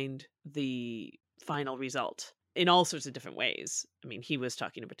behind the final result in all sorts of different ways. I mean, he was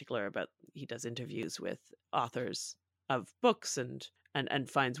talking in particular about, he does interviews with authors of books and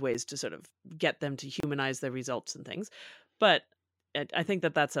finds ways to sort of get them to humanize their results and things. But I think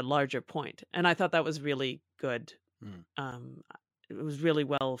that that's a larger point. And I thought that was really good. It was really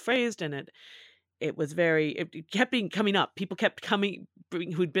well phrased, and it was it kept coming up. People kept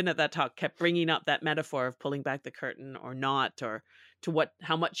who'd been at that talk kept bringing up that metaphor of pulling back the curtain or not, or to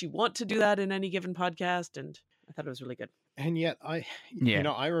how much you want to do that in any given podcast. And I thought it was really good. And yet I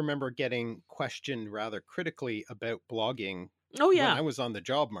remember getting questioned rather critically about blogging when I was on the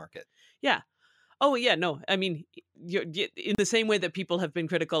job market. Yeah. Oh, yeah, no. I mean, you're in the same way that people have been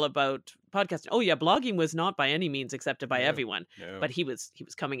critical about podcasting. Oh, yeah, blogging was not by any means accepted by everyone. No. But he was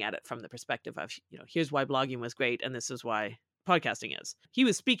coming at it from the perspective of, here's why blogging was great, and this is why podcasting is. He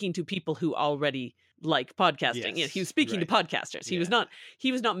was speaking to people who already like podcasting. Yes, he was speaking to podcasters. He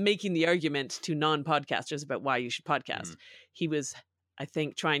was not making the argument to non-podcasters about why you should podcast. He was, I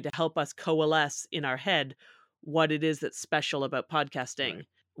think, trying to help us coalesce in our head what it is that's special about podcasting. Right.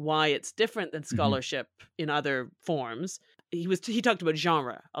 Why it's different than scholarship in other forms. He talked about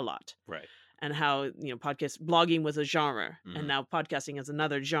genre a lot, right? And how blogging was a genre, and now podcasting is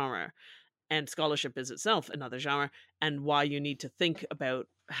another genre, and scholarship is itself another genre, and why you need to think about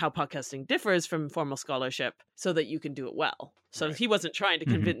how podcasting differs from formal scholarship so that you can do it well. So he wasn't trying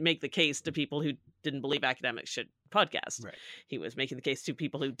to make the case to people who didn't believe academics should podcast. Right. He was making the case to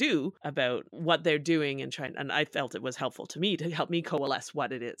people who do about what they're doing and I felt it was helpful to me to help me coalesce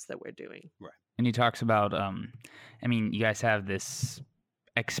what it is that we're doing. Right. And he talks about, you guys have this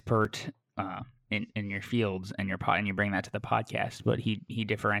expert in your fields and and you bring that to the podcast, but he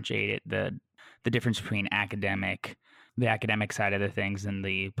differentiated the difference between the academic side of the things and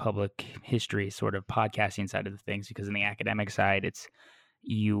the public history sort of podcasting side of the things, because in the academic side, it's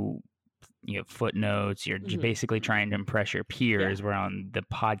you have footnotes, you're basically trying to impress your peers, where on the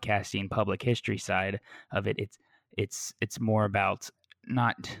podcasting public history side of it, it's more about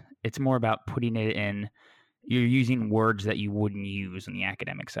putting it in, you're using words that you wouldn't use on the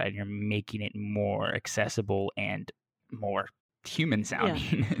academic side. You're making it more accessible and more human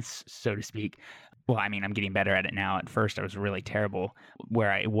sounding, so to speak. Well, I mean, I'm getting better at it now. At first, I was really terrible,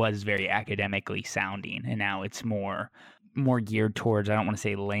 where I was very academically sounding, and now it's more geared towards, I don't want to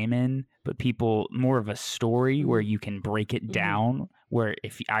say layman, but people, more of a story where you can break it down, where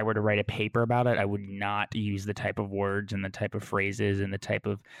if I were to write a paper about it, I would not use the type of words and the type of phrases and the type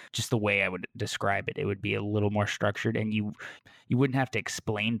of, just the way I would describe it. It would be a little more structured, and you wouldn't have to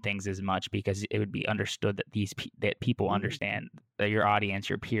explain things as much, because it would be understood that that people understand, that your audience,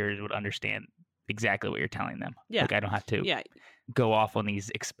 your peers would understand exactly what you're telling them. Yeah. Like, I don't have to go off on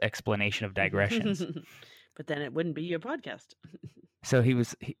these explanation of digressions. But then it wouldn't be your podcast. So he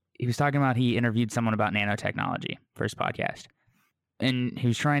was talking about, he interviewed someone about nanotechnology for his podcast, and he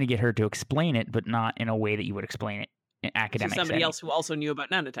was trying to get her to explain it, but not in a way that you would explain it in academic. So somebody else who also knew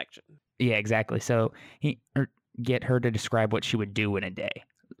about nanotech. Yeah, exactly. So get her to describe what she would do in a day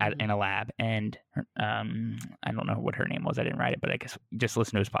in a lab, and I don't know what her name was. I didn't write it, but I guess just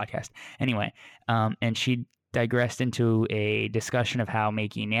listen to his podcast anyway. And she digressed into a discussion of how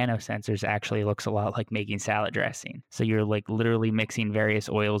making nanosensors actually looks a lot like making salad dressing. So you're like literally mixing various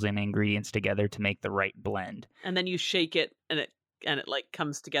oils and ingredients together to make the right blend. And then you shake it, and it like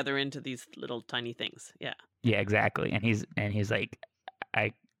comes together into these little tiny things. Yeah. Yeah, exactly. And he's like,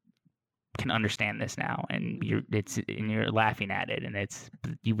 I can understand this now, and you're laughing at it, and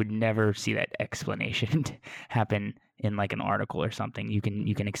you would never see that explanation happen in like an article or something. You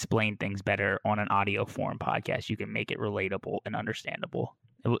can explain things better on an audio form podcast. You can make it relatable and understandable.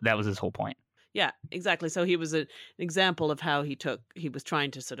 That was his whole point. Yeah, exactly. So he was an example of how he was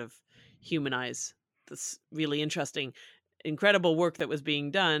trying to sort of humanize this really interesting, incredible work that was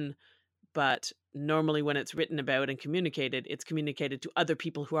being done. But normally when it's written about and communicated, it's communicated to other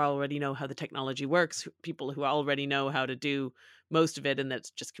people who already know how the technology works, people who already know how to do most of it, and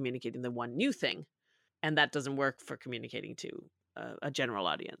that's just communicating the one new thing. And that doesn't work for communicating to a general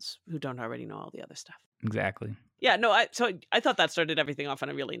audience who don't already know all the other stuff. Exactly. Yeah, no, I thought that started everything off on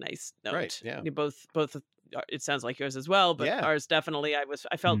a really nice note. Right, yeah. Both, it sounds like yours as well, but ours definitely,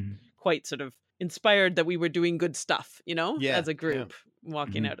 I felt quite sort of inspired that we were doing good stuff, as a group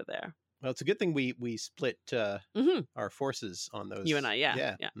walking out of there. Well, it's a good thing we split our forces on those. You and I,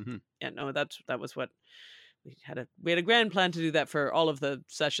 yeah. Mm-hmm. Yeah, no, that was what we had a grand plan to do that for all of the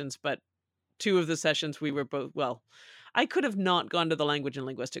sessions, but 2 of the sessions we were both, well, I could have not gone to the language and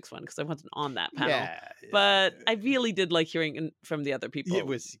linguistics one because I wasn't on that panel. Yeah, but I really did like hearing from the other people. It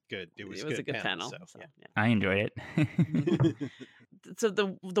was good. It was a good panel. So, yeah. I enjoyed it. So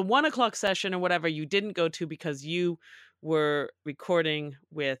the 1:00 session or whatever you didn't go to because you were recording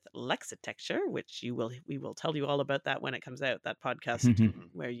with Lexitecture, which we will tell you all about that when it comes out, that podcast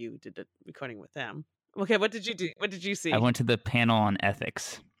where you did the recording with them. Okay, what did you do? What did you see? I went to the panel on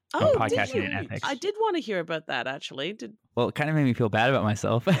ethics. Oh, podcasting and ethics. I did want to hear about that, actually. Well, it kind of made me feel bad about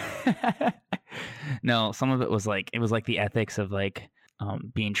myself. No, some of it was like the ethics of like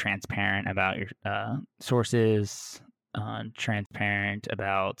being transparent about your sources, transparent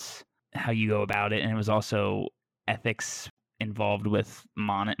about how you go about it, and it was also ethics involved with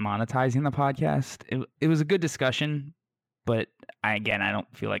monetizing the podcast. It was a good discussion, but I don't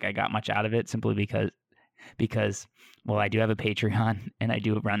feel like I got much out of it simply because well, I do have a Patreon and I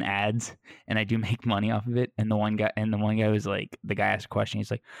do run ads and I do make money off of it. And the one guy was like, the guy asked a question.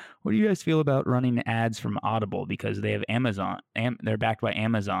 He's like, "What do you guys feel about running ads from Audible because they have Amazon? They're backed by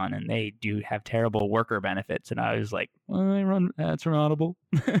Amazon and they do have terrible worker benefits." And I was like, "Well, I run ads from Audible."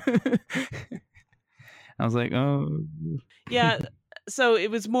 I was like, "Oh, yeah." So it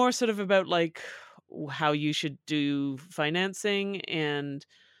was more sort of about like how you should do financing and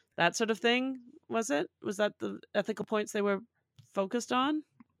that sort of thing. Was it? Was that the ethical points they were focused on?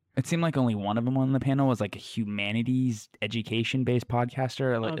 It seemed like only one of them on the panel was like a humanities education-based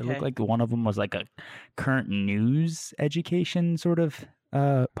podcaster. It looked like one of them was like a current news education sort of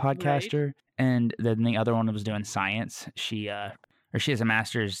podcaster. Right. And then the other one was doing science. She has a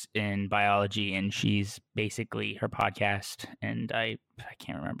master's in biology, and she's basically her podcast. And I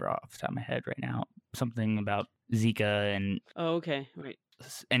can't remember off the top of my head right now, something about Zika and. Oh, okay, right.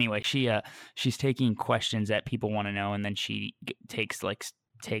 Anyway, she's taking questions that people want to know, and then she takes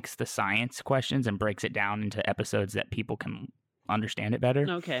the science questions and breaks it down into episodes that people can understand it better.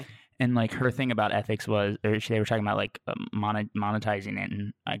 Okay. And like her thing about ethics was, or they were talking about like monetizing it,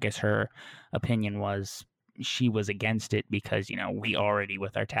 and I guess her opinion was she was against it because we already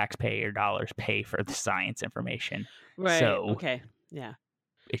with our taxpayer dollars pay for the science information. Right. So, okay. Yeah.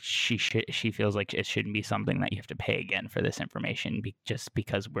 She feels like it shouldn't be something that you have to pay again for this information just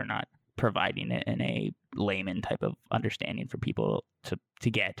because we're not providing it in a layman type of understanding for people to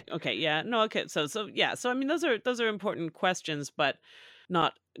get. Okay, yeah. No, okay. So yeah. So I mean those are important questions, but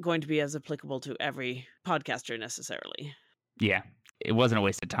not going to be as applicable to every podcaster necessarily. Yeah. It wasn't a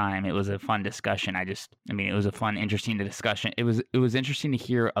waste of time. It was a fun discussion. It was a fun, interesting discussion. It was interesting to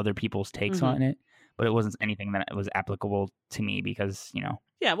hear other people's takes on it, but it wasn't anything that was applicable to me because,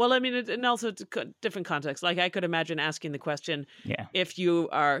 Yeah, well, I mean, and also it's a different context. Like I could imagine asking the question, if you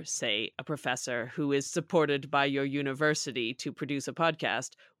are, say, a professor who is supported by your university to produce a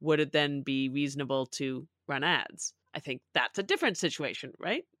podcast, would it then be reasonable to run ads? I think that's a different situation,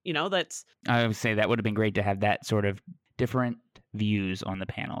 right? I would say that would have been great to have that sort of different views on the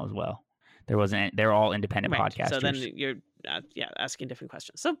panel as well. They're all independent podcasters. So then you're asking different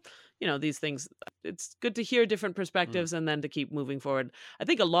questions. So, these things, it's good to hear different perspectives and then to keep moving forward. I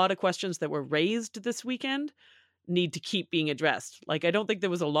think a lot of questions that were raised this weekend need to keep being addressed. Like, I don't think there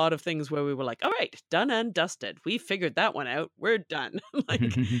was a lot of things where we were like, all right, done and dusted. We figured that one out. We're done.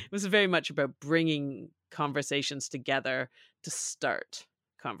 It was very much about bringing conversations together to start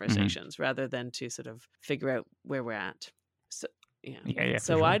conversations rather than to sort of figure out where we're at. So, yeah.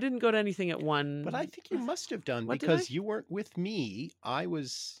 So sure. I didn't go to anything at one. But I think you must have done because you weren't with me. I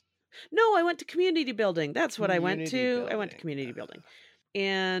was. No, I went to community building. That's what I went to. I went to community building.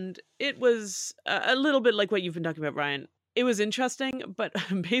 And it was a little bit like what you've been talking about, Ryan. It was interesting, but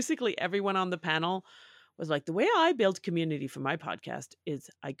basically everyone on the panel was like, the way I build community for my podcast is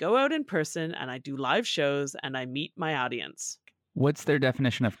I go out in person and I do live shows and I meet my audience. What's their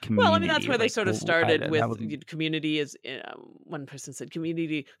definition of community? Well, I mean, that's where they sort of started with community is, one person said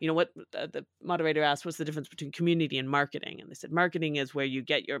community, what the moderator asked, what's the difference between community and marketing? And they said, marketing is where you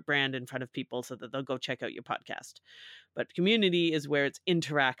get your brand in front of people so that they'll go check out your podcast. But community is where it's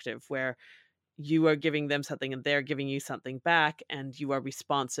interactive, where you are giving them something and they're giving you something back and you are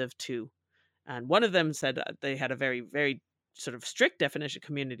responsive to. And one of them said they had a very, very sort of strict definition of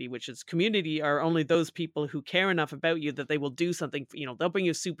community, which is community are only those people who care enough about you that they will do something, they'll bring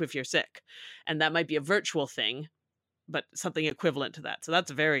you soup if you're sick. And that might be a virtual thing, but something equivalent to that. So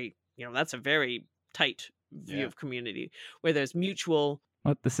that's a very tight view of community where there's mutual.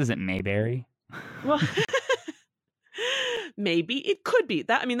 What? This isn't Mayberry. Well, Maybe it could be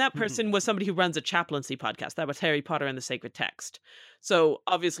that. I mean, that person was somebody who runs a chaplaincy podcast. That was Harry Potter and the Sacred Text. So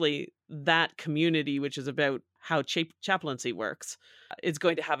obviously that community, which is about how chaplaincy works, is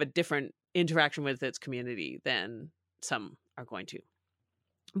going to have a different interaction with its community than some are going to.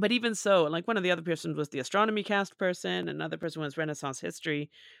 But even so, like one of the other persons was the astronomy cast person. Another person was Renaissance history,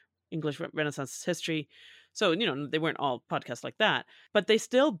 English Renaissance history. So, they weren't all podcasts like that, but they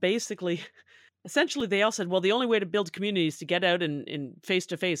still basically, essentially they all said, well, the only way to build community is to get out in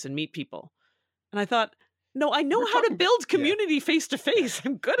face-to-face and meet people. And I thought, no, I know how to build community face-to-face.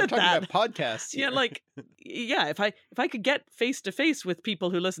 I'm good at that. About podcasts here. If I could get face-to-face with people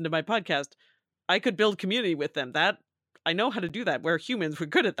who listen to my podcast, I could build community with them. That I know how to do that. We're humans. We're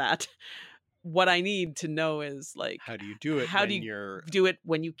good at that. What I need to know is how do you do it? How do you do it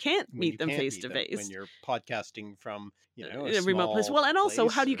when you can't meet them face to face? When you're podcasting from a remote place. Well, and also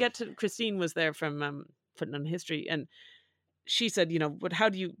how do you get to? Christine was there from Footnote History, and she said, but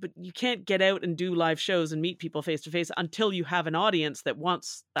you can't get out and do live shows and meet people face to face until you have an audience that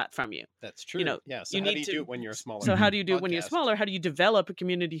wants that from you. That's true. Yeah. So how do you do it when you're smaller? So how do you do it when you're smaller? How do you develop a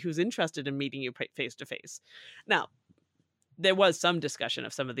community who's interested in meeting you face to face? Now, there was some discussion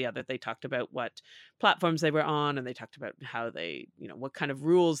of some of the other, they talked about what platforms they were on, and they talked about how they, what kind of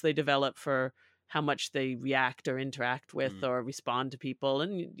rules they develop for how much they react or interact with or respond to people.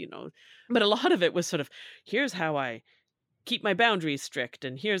 And, but a lot of it was sort of, here's how I keep my boundaries strict,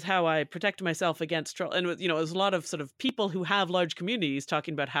 and here's how I protect myself against troll. And, it was a lot of sort of people who have large communities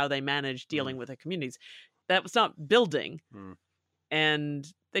talking about how they manage dealing with their communities. That was not building. And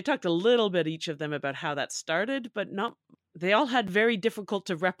they talked a little bit, each of them, about how that started, but not. They all had very difficult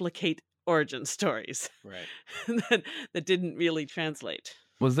to replicate origin stories. Right. that didn't really translate.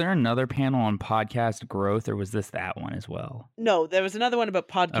 Was there another panel on podcast growth, or was this that one as well? No, there was another one about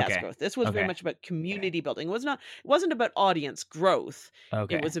podcast growth. This was very much about community building. It wasn't about audience growth.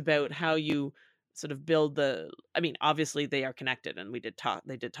 It was about how you sort of build obviously they are connected, and they did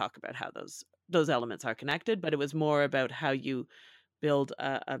talk about how those elements are connected, but it was more about how you build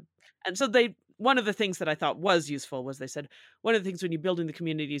and so one of the things that I thought was useful was they said, one of the things when you're building the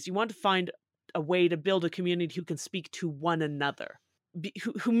community is you want to find a way to build a community who can speak to one another,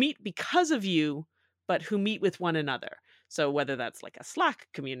 who meet because of you, but who meet with one another. So whether that's like a Slack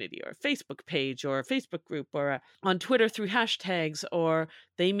community or a Facebook page or a Facebook group or on Twitter through hashtags, or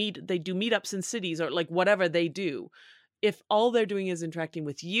they do meetups in cities, or like whatever they do. If all they're doing is interacting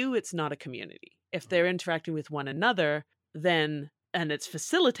with you, it's not a community. If they're interacting with one another, then and it's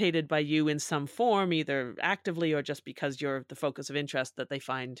facilitated by you in some form, either actively or just because you're the focus of interest that they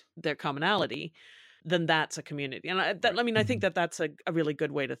find their commonality, then that's a community. And I think that that's a really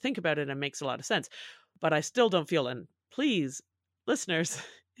good way to think about it, and makes a lot of sense. But I still don't feel, and please, listeners,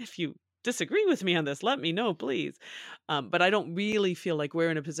 if you disagree with me on this, let me know, please. But I don't really feel like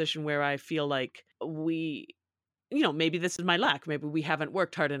we're in a position where I feel like we, maybe this is my lack. Maybe we haven't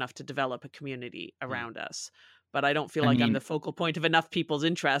worked hard enough to develop a community around us. But I don't feel like I'm the focal point of enough people's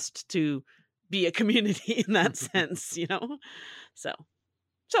interest to be a community in that sense, So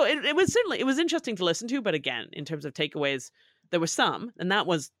it was interesting to listen to. But again, in terms of takeaways, there were some, and that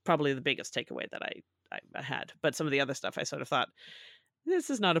was probably the biggest takeaway that I had. But some of the other stuff, I sort of thought, this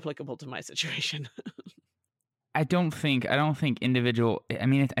is not applicable to my situation. I don't think individual. I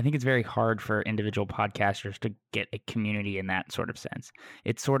mean, I think it's very hard for individual podcasters to get a community in that sort of sense.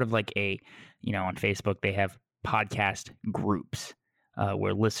 It's sort of like on Facebook, they have podcast groups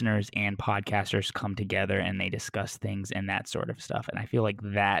where listeners and podcasters come together and they discuss things and that sort of stuff. And I feel like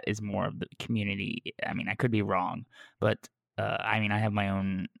that is more of the community. I mean, I could be wrong, but I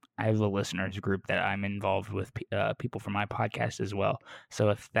have a listeners group that I'm involved with, people from my podcast as well. So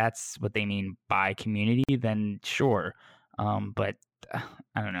if that's what they mean by community, then sure. But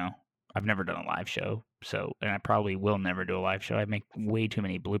I don't know. I've never done a live show, and I probably will never do a live show. I make way too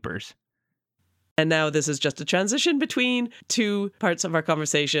many bloopers. And now this is just a transition between two parts of our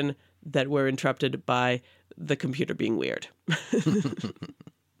conversation that were interrupted by the computer being weird.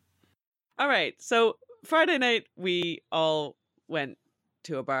 All right. So Friday night, we all went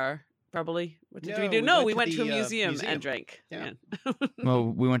to a bar, probably. What did we do? No, we went to a museum and drank. Yeah. Well,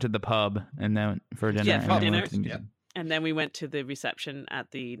 we went to the pub and then for dinner. Yeah, for dinner. Yeah. And then we went to the reception at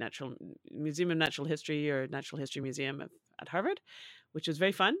the Museum of Natural History, or Natural History Museum at Harvard, which was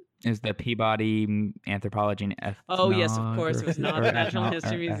very fun. Is the Peabody Anthropology and Ethnology? Oh, yes, of course. It was not the Natural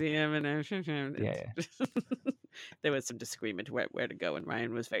History Museum. And yeah. There was some disagreement where to go, and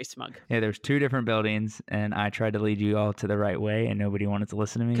Ryan was very smug. Yeah, there's two different buildings, and I tried to lead you all to the right way, and nobody wanted to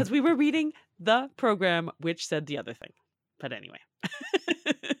listen to me. Because we were reading the program, which said the other thing. But anyway.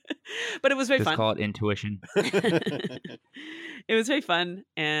 But it was very Just fun. call it intuition. It was very fun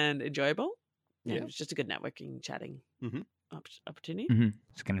and enjoyable. And Yeah. it was just a good networking, chatting opportunity. I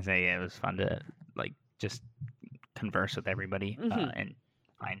was gonna say, yeah, it was fun to like just converse with everybody, and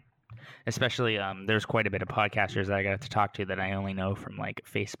especially there's quite a bit of podcasters that I got to talk to that I only know from like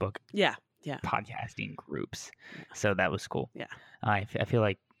Facebook podcasting groups. So that was cool. Yeah. I feel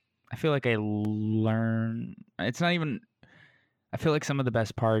like I learn. It's not even. I feel like some of the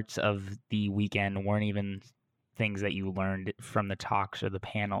best parts of the weekend weren't even things that you learned from the talks or the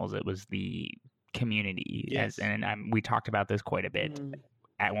panels. It was the community. Yes. We talked about this quite a bit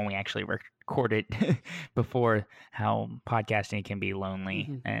when we actually recorded before, how podcasting can be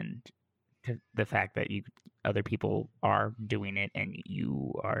lonely, and the fact that other people are doing it and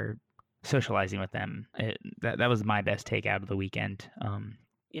you are socializing with them. That was my best take out of the weekend.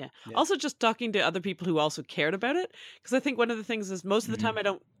 Yeah. Also, just talking to other people who also cared about it, because I think one of the things is most of the time I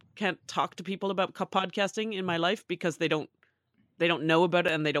can't talk to people about podcasting in my life because they don't know about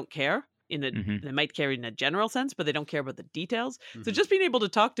it and they don't care. They might care in a general sense, but they don't care about the details. So just being able to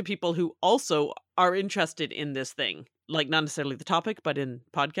talk to people who also are interested in this thing, like not necessarily the topic, but in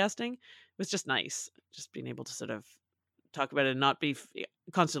podcasting, was just nice. Just being able to sort of talk about it and not be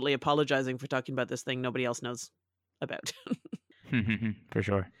constantly apologizing for talking about this thing nobody else knows about. For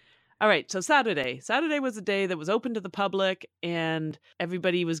sure. All right, so Saturday was a day that was open to the public, and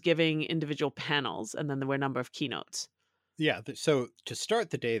everybody was giving individual panels, and then there were a number of keynotes. Yeah, so to start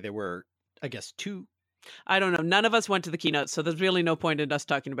the day, there were, I guess, 2. I don't know. None of us went to the keynotes, so there's really no point in us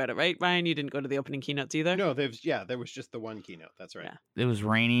talking about it, right? Ryan, you didn't go to the opening keynotes either? No, there was just the one keynote. That's right. Yeah. It was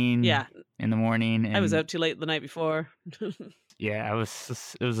raining in the morning. And I was out too late the night before. Yeah, it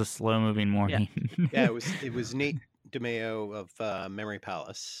was a slow-moving morning. Yeah, it was Nate DeMeo of Memory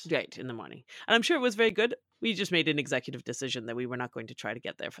Palace. Right, in the morning. And I'm sure it was very good. We just made an executive decision that we were not going to try to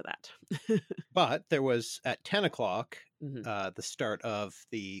get there for that. But there was, at 10 o'clock, the start of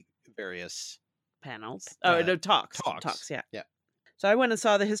the various panels. No, talks. Yeah. So I went and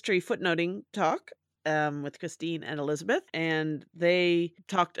saw the history footnoting talk with Christine and Elizabeth, and they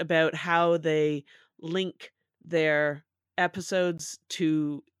talked about how they link their episodes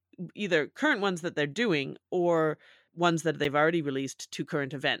to either current ones that they're doing or ones that they've already released to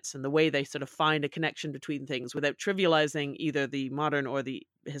current events, and the way they sort of find a connection between things without trivializing either the modern or the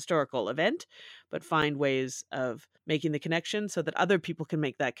historical event, but find ways of making the connection so that other people can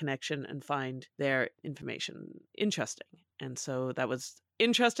make that connection and find their information interesting. And so that was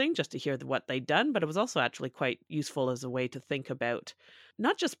interesting just to hear what they'd done, but it was also actually quite useful as a way to think about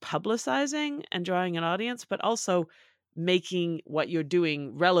not just publicizing and drawing an audience, but also making what you're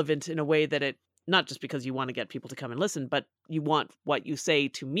doing relevant in a way that it, not just because you want to get people to come and listen, but you want what you say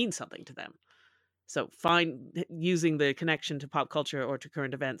to mean something to them. So using the connection to pop culture or to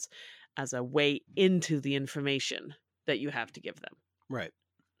current events as a way into the information that you have to give them. Right.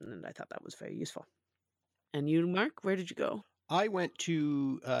 And I thought that was very useful. And you, Mark, where did you go? I went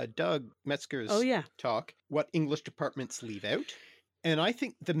to Doug Metzger's talk, What English Departments Leave Out. And I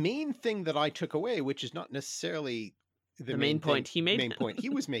think the main thing that I took away, which is not necessarily the main point he made, main point he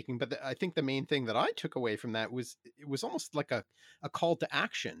was making, but I think the main thing that I took away from that was it was almost like a call to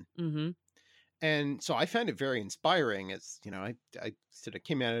action. And so I found it very inspiring. It's, I sort of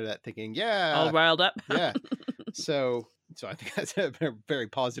came out of that thinking, all riled up. Yeah. So I think that's a very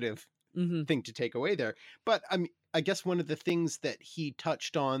positive thing to take away there. But I guess one of the things that he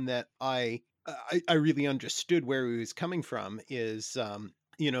touched on that I really understood where he was coming from is,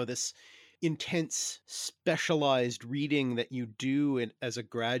 this intense specialized reading that you do as a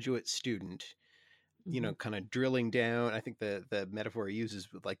graduate student, kind of drilling down. I think the metaphor he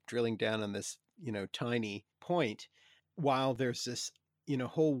uses with like drilling down on this, tiny point, while there's this,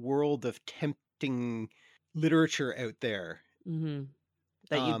 whole world of tempting literature out there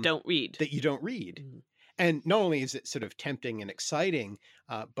that you don't read. And not only is it sort of tempting and exciting,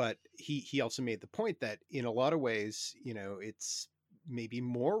 but he also made the point that in a lot of ways, it's maybe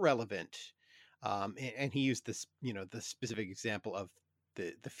more relevant. And he used this, the specific example of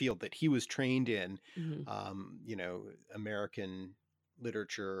the field that he was trained in, American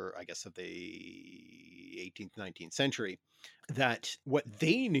literature, I guess, of the 18th, 19th century, that what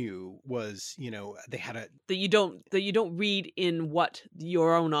they knew was, they had that you don't read in what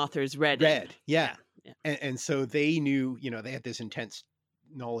your own authors read. Yeah. And so they knew, they had this intense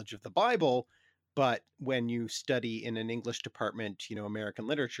knowledge of the Bible, but when you study in an English department, American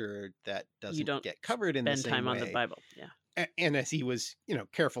literature, that doesn't get covered in the same way. Spend time on the Bible. Yeah. And as he was,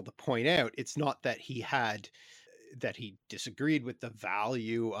 careful to point out, it's not that he had that he disagreed with the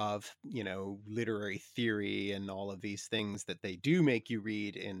value of, literary theory and all of these things that they do make you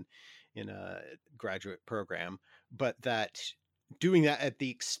read in a graduate program, but that doing that at the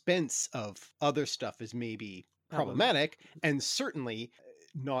expense of other stuff is maybe problematic and certainly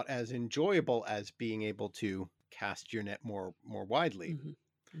not as enjoyable as being able to cast your net more widely.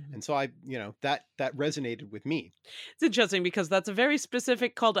 And so that resonated with me. It's interesting because that's a very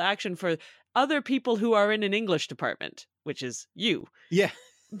specific call to action for other people who are in an English department, which is you. Yeah.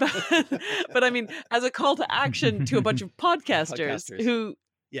 But I mean, as a call to action to a bunch of podcasters who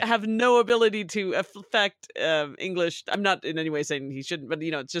have no ability to affect English. I'm not in any way saying he shouldn't, but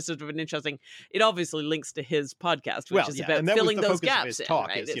it's just sort of an interesting. It obviously links to his podcast, which is about filling those gaps. His talk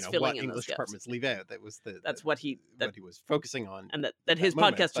right? is, what English departments leave out. That was that's what he was focusing on, and that his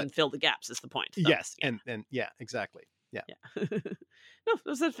podcast can fill the gaps is the point. So, yes, and exactly. Yeah. No,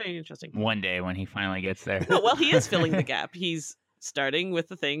 that's very interesting. One day when he finally gets there. No, well, he is filling the gap. He's starting with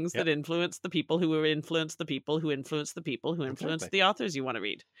the things that influence the people who influence the people who influence the people who influence the authors you want to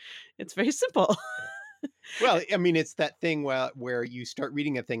read. It's very simple. Well, I mean, it's that thing where you start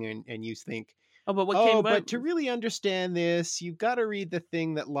reading a thing and you think, but to really understand this, you've got to read the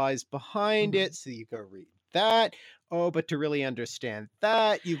thing that lies behind it. So you go read that. Oh, but to really understand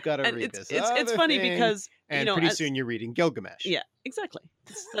that, you've got to read this. It's funny thing. Because pretty soon you're reading Gilgamesh. Yeah, exactly.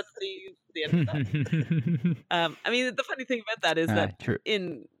 That's the end of that. I mean, the funny thing about that is that true.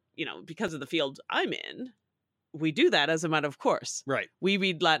 in because of the field I'm in, we do that as a matter of course. Right. We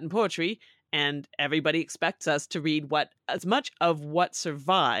read Latin poetry, and everybody expects us to read as much of what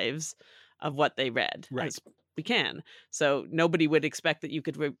survives of what they read as we can. So nobody would expect that you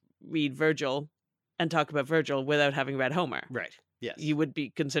could read Virgil and talk about Virgil without having read Homer. Right. Yes. You would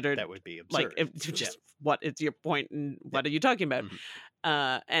be considered. That would be absurd. Like, what is your point and what are you talking about?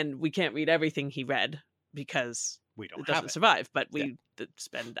 Mm-hmm. And we can't read everything he read because it doesn't survive, but we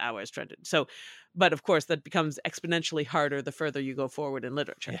spend hours trying to. So, but of course, that becomes exponentially harder the further you go forward in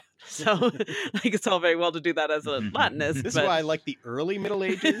literature. Yeah. So, it's all very well to do that as a Latinist. This is why I like the early Middle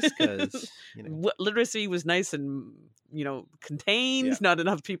Ages, because literacy was nice and contained. Not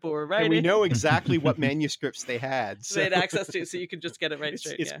enough people were writing. And we know exactly what manuscripts they had. So. They had access to, so you could just get it right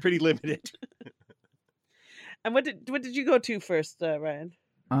straight. It's pretty limited. And what did you go to first, Ryan?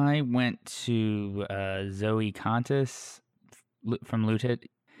 I went to Zoe Contis from Lutit.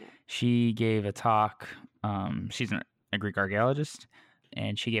 She gave a talk. She's a Greek archaeologist,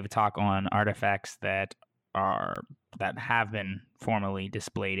 and she gave a talk on artifacts that have been formally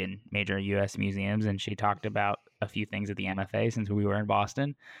displayed in major U.S. museums. And she talked about a few things at the MFA since we were in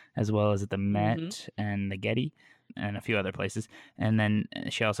Boston, as well as at the Met and the Getty, and a few other places. And then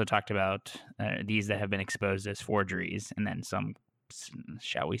she also talked about these that have been exposed as forgeries, and then some,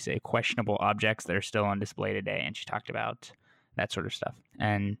 shall we say, questionable objects that are still on display today. And she talked about that sort of stuff.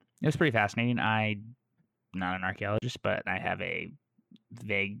 And it was pretty fascinating. I'm not an archaeologist, but I have a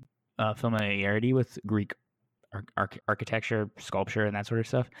vague familiarity with Greek architecture, sculpture, and that sort of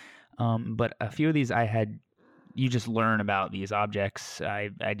stuff. But a few of these you just learn about these objects.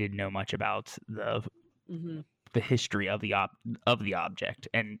 I didn't know much about the history of the object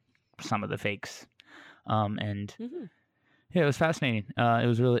and some of the fakes. Yeah, it was fascinating.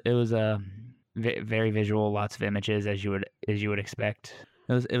 It was very visual, lots of images as you would expect.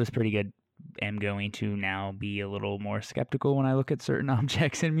 It was pretty good. I'm going to now be a little more skeptical when I look at certain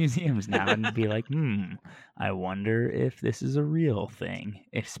objects in museums now and be like, I wonder if this is a real thing,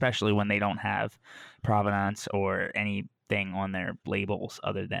 especially when they don't have provenance or anything on their labels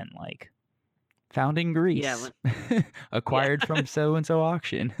other than like found in Greece, acquired from so and so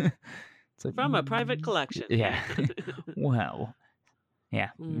auction. It's like, from a private collection. Yeah. Well,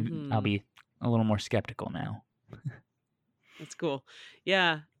 yeah, I'll be a little more skeptical now. That's cool.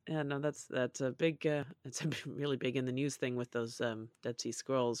 Yeah. Yeah, no, that's a big. It's really big in the news thing with those Dead Sea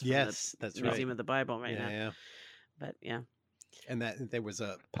Scrolls. From that's the Museum of the Bible right now. Yeah. But yeah. And that there was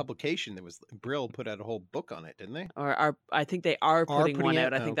a publication. There was Brill put out a whole book on it, didn't they? Or I think they are putting one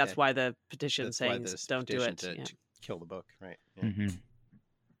out. I think that's why the petition saying don't do it to kill the book, right? Yeah.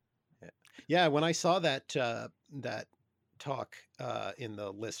 Yeah. When I saw that talk in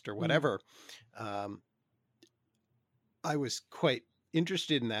the list or whatever, I was quite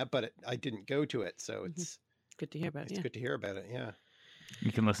interested in that, but I didn't go to it, so it's good to hear about. It's good to hear about it. Yeah,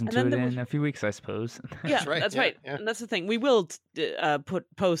 you can listen to it in a few weeks, I suppose. Yeah, that's right. Yeah. And that's the thing. We will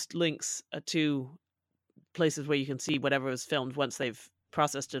post links to places where you can see whatever was filmed once they've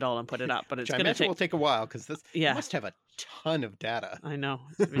processed it all and put it up. But it's going to will take a while because this must have a ton of data. I know,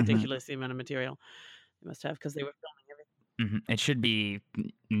 it's ridiculous the amount of material they must have because they were filming It should be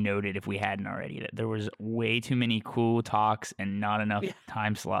noted, if we hadn't already, that there was way too many cool talks and not enough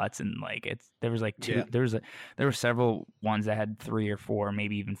time slots, and like there was like two. Yeah. There were several ones that had 3 or 4,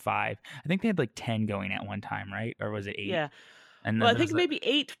 maybe even 5. I think they had like 10 going at one time, right? Or was it 8? Yeah. And well, I think maybe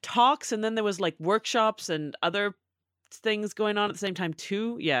 8 talks, and then there was like workshops and other things going on at the same time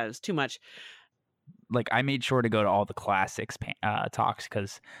too. Yeah, it was too much. Like, I made sure to go to all the classics talks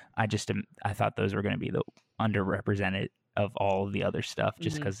because I thought those were going to be the underrepresented of all of the other stuff,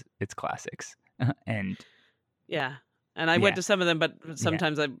 just because it's classics. And yeah, and I went to some of them, but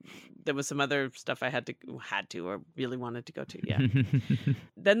sometimes there was some other stuff I had to or really wanted to go to. Yeah.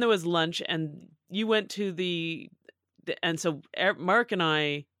 Then there was lunch, and you went to and so Mark and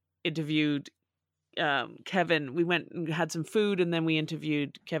I interviewed Kevin. We went and had some food, and then we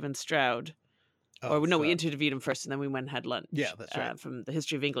interviewed Kevin Stroud. We interviewed him first, and then we went and had lunch. Yeah, that's right. From the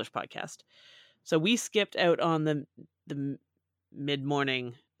History of English podcast. So we skipped out on the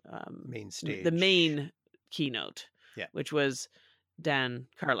mid-morning main stage, the main keynote, which was Dan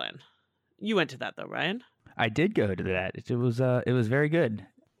Carlin. You went to that though, Ryan? I did go to that. It was very good.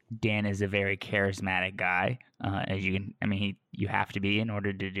 Dan is a very charismatic guy, as you can. I mean, you have to be in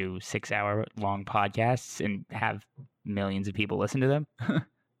order to do 6-hour long podcasts and have millions of people listen to them,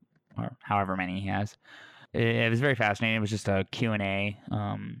 or however many he has. It was very fascinating. It was just a Q&A.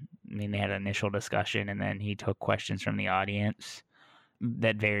 I mean, they had an initial discussion, and then he took questions from the audience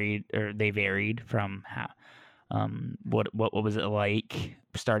that varied from how, what was it like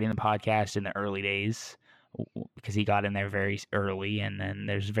starting the podcast in the early days, because he got in there very early, and then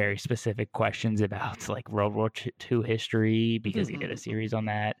there's very specific questions about like World War II history, because he did a series on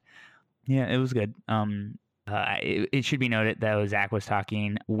that. Yeah, it was good. It should be noted, though, Zach was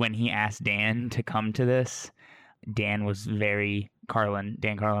talking when he asked Dan to come to this. Dan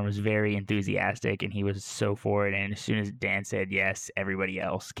Carlin was very enthusiastic, and he was so for it. And as soon as Dan said yes, everybody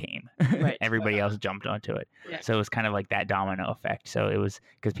else came. Right. Everybody else jumped onto it. Yeah. So it was kind of like that domino effect. So it was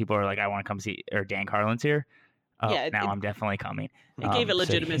because people are like, I want to come see, or Dan Carlin's here. Oh, I'm definitely coming. It gave it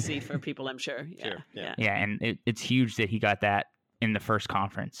legitimacy for people, I'm sure. Yeah. Sure. Yeah. Yeah. And it's huge that he got that in the first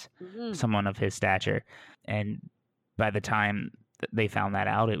conference, someone of his stature. And by the time they found that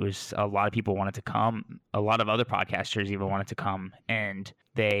out, it was a lot of people wanted to come. A lot of other podcasters even wanted to come, and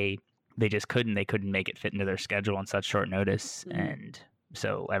they just couldn't. They couldn't make it fit into their schedule on such short notice. And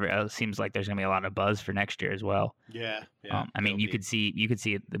so it seems like there's going to be a lot of buzz for next year as well. Yeah. I mean, you could see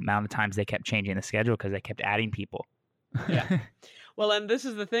the amount of times they kept changing the schedule because they kept adding people. Yeah. Well, and this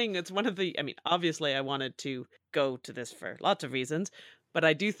is the thing. It's one of the, I mean, obviously I wanted to go to this for lots of reasons, but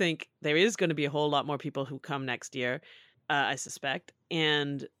I do think there is going to be a whole lot more people who come next year, I suspect.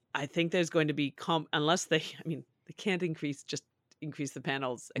 And I think there's going to be, unless they can't increase the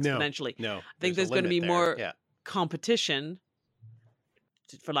panels exponentially. No. I think there's going to be more competition,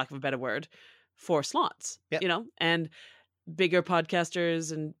 for lack of a better word, for slots, and bigger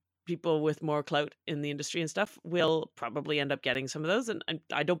podcasters and people with more clout in the industry and stuff will probably end up getting some of those. And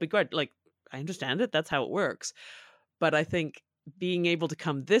I don't begrudge, like, I understand it. That's how it works. But I think being able to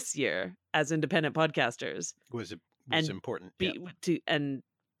come this year as independent podcasters was important. And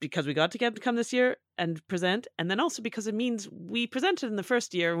because we got to come this year and present, and then also because it means we presented in the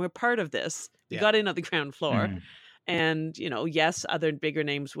first year and we're part of this. We got in at the ground floor. And, yes, other bigger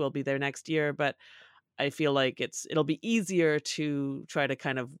names will be there next year, but I feel like it'll be easier to try to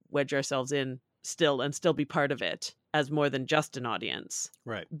kind of wedge ourselves in still and still be part of it as more than just an audience.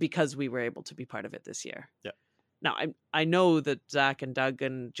 Right. Because we were able to be part of it this year. Yeah. Now, I know that Zach and Doug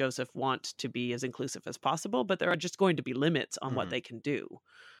and Joseph want to be as inclusive as possible, but there are just going to be limits on what they can do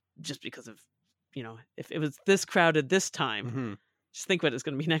just because of, if it was this crowded this time, just think what it's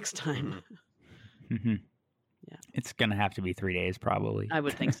going to be next time. Yeah. It's going to have to be 3 days probably. I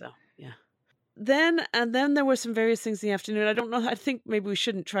would think so. Yeah. Then there were some various things in the afternoon. I don't know. I think maybe we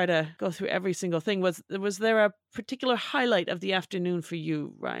shouldn't try to go through every single thing. Was there a particular highlight of the afternoon for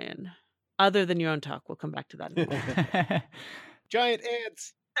you, Ryan? Other than your own talk. We'll come back to that in a moment. Giant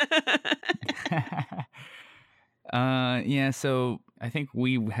ants. Yeah, so I think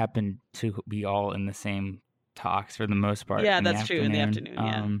we happened to be all in the same talks for the most part. Yeah, that's true, in the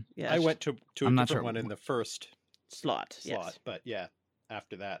afternoon. Yeah. I went to a different one in the first slot. Yes. But yeah,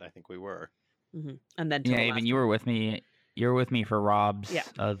 after that I think we were. And then Aven, you were with me. You were with me for Rob's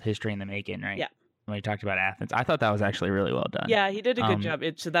of History in the Making, right? Yeah. When we talked about Athens, I thought that was actually really well done. Yeah, he did a good job.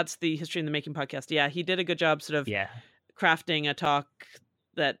 So that's the History in the Making podcast. Yeah, he did a good job sort of crafting a talk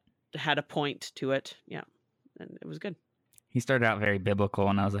that had a point to it. Yeah, and it was good. He started out very biblical,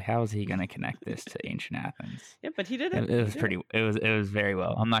 and I was like, how is he going to connect this to ancient Athens? Yeah, but he did it. It was pretty. It was very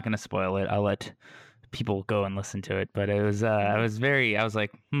well. I'm not going to spoil it. I'll let people go and listen to it. But it was I was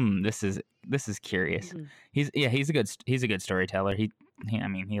like, this is curious. Mm-hmm. He's a good storyteller. He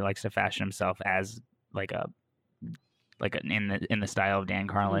likes to fashion himself as in the style of Dan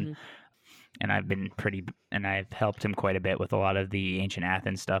Carlin. Mm-hmm. And I've helped him quite a bit with a lot of the ancient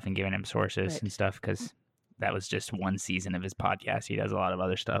Athens stuff and given him sources and stuff, because that was just one season of his podcast. He does a lot of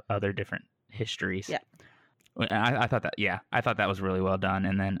other stuff, other different histories. Yeah. I thought that was really well done.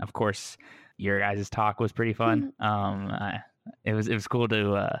 And then of course your guys' talk was pretty fun. It was cool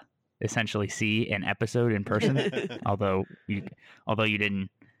to essentially see an episode in person, although you didn't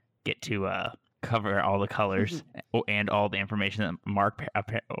get to cover all the colors and all the information that Mark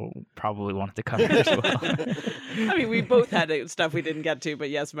probably wanted to cover as well. I mean, we both had stuff we didn't get to, but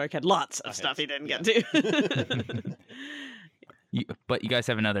yes, Mark had lots of stuff he didn't get to. But you guys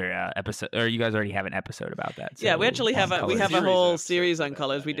have another episode, or you guys already have an episode about that. So yeah, we actually have a whole series on about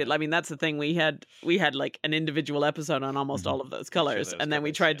colors. We did. I mean, that's the thing. We had like an individual episode on almost all of those colors, and then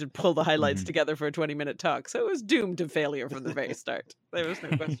we tried to pull the highlights together for a 20-minute talk. So it was doomed to failure from the very start. There was no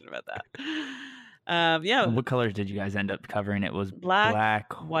question about that. Yeah. What colors did you guys end up covering? It was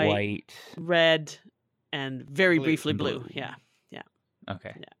black, white, red, and very briefly blue. Yeah.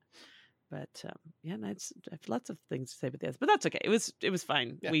 Okay. Yeah. But I have lots of things to say about this, but that's okay. It was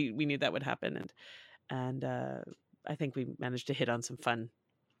fine. Yeah. We knew that would happen, and I think we managed to hit on some fun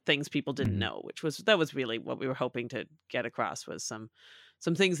things people didn't know, that was really what we were hoping to get across, was some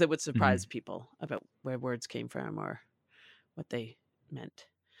things that would surprise people about where words came from or what they meant.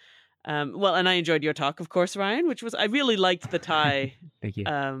 Well, and I enjoyed your talk, of course, Ryan, I really liked the tie. Thank you.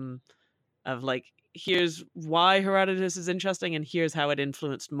 Of like, here's why Herodotus is interesting, and here's how it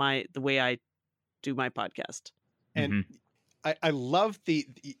influenced the way I do my podcast. And I love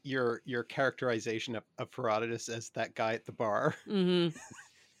your characterization of Herodotus as that guy at the bar. Mm-hmm.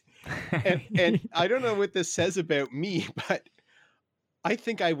 and I don't know what this says about me, but I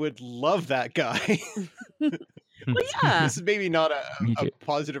think I would love that guy. Well, yeah. This is maybe not a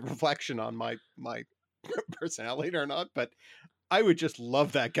positive reflection on my personality or not, but I would just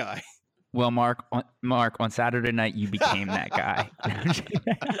love that guy. Well, Mark, on Saturday night, you became that guy.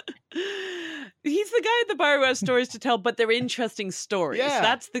 He's the guy at the bar who has stories to tell, but they're interesting stories. Yeah.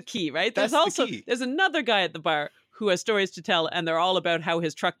 That's the key, right? There's another guy at the bar who has stories to tell, and they're all about how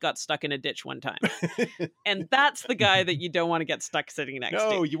his truck got stuck in a ditch one time. And that's the guy that you don't want to get stuck sitting next to.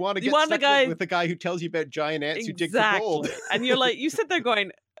 No, you want to get stuck with the guy who tells you about giant ants who dig for gold. And you're like, you sit there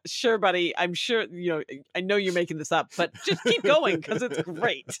going, sure, buddy, I'm sure, I know you're making this up, but just keep going because it's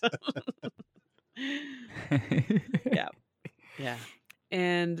great. Yeah.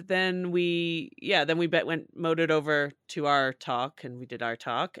 And then we motored over to our talk, and we did our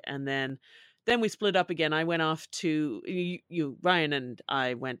talk, and then we split up again. I went off to Ryan and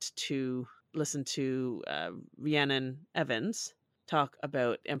I went to listen to Rhiannon Evans talk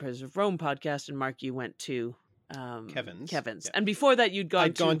about Emperors of Rome podcast, and Mark, you went to Kevin's. Yeah. And before that,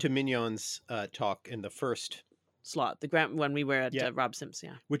 I'd gone to Mignon's talk in the first slot, when we were at Rob Sims,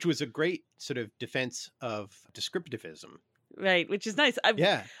 which was a great sort of defense of descriptivism. Right, which is nice.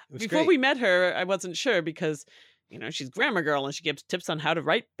 Before great. We met her, I wasn't sure because, she's a grammar girl and she gives tips on how to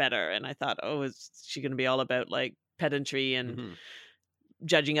write better. And I thought, is she going to be all about like pedantry and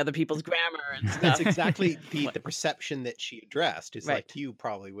judging other people's grammar and stuff? That's exactly the perception that she addressed. Is like, you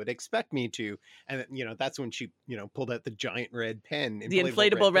probably would expect me to. And, that's when she, pulled out the giant red pen. The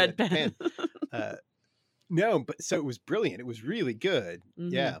inflatable red pen. No, but so it was brilliant. It was really good.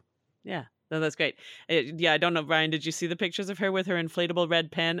 Mm-hmm. Yeah. Yeah. No, that's great. I don't know, Brian, did you see the pictures of her with her inflatable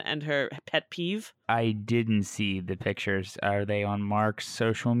red pen and her pet peeve? I didn't see the pictures. Are they on Mark's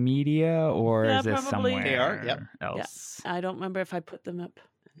social media, or is this probably somewhere they are. else? Yeah. I don't remember if I put them up.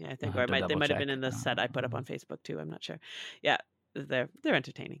 Yeah, I think they might have been in the set I put up on Facebook too. I'm not sure. Yeah, they're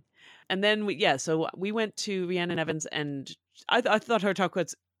entertaining. And then so we went to Rhiannon Evans, and I thought her talk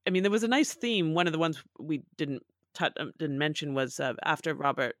was, there was a nice theme. One of the ones we didn't mention was after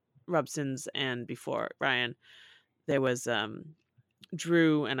Robson's and before Ryan, there was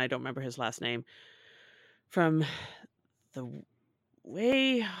Drew, and I don't remember his last name, from The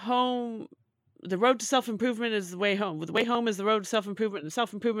Way Home. The road to self-improvement is the way home. The way home is the road to self-improvement, and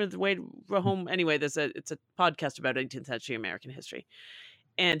self-improvement is the way home. Anyway, it's a podcast about 18th century American history.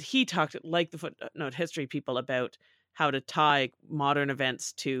 And he talked, like the Footnote History people, about how to tie modern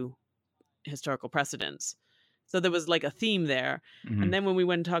events to historical precedents. So there was like a theme there. Mm-hmm. And then when we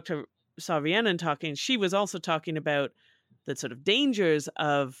went and saw Rhiannon talking, she was also talking about the sort of dangers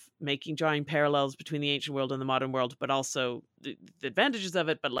of drawing parallels between the ancient world and the modern world, but also the advantages of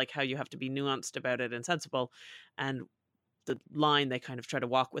it, but like how you have to be nuanced about it and sensible. And the line they kind of try to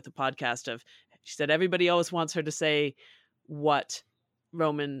walk with the podcast of She said everybody always wants her to say what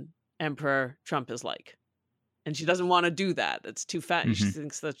Roman Emperor Trump is like. And she doesn't want to do that. It's too fast. She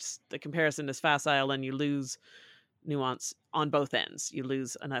thinks that the comparison is facile and you lose nuance on both ends. You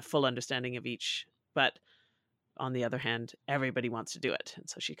lose a full understanding of each. But on the other hand, everybody wants to do it. And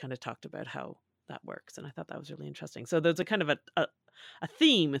so she kind of talked about how that works. And I thought that was really interesting. So there's a kind of a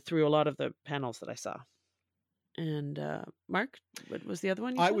theme through a lot of the panels that I saw. And Mark, what was the other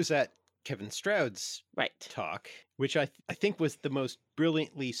one you said? was at Kevin Stroud's talk, which I think was the most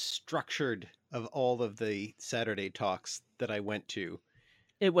brilliantly structured of all of the Saturday talks that I went to.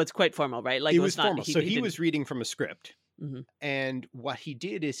 It was quite formal, right? Like it was formal. So he was reading from a script. And what he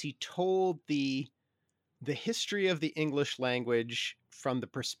did is he told the history of the English language from the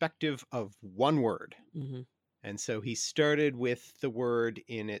perspective of one word. And so he started with the word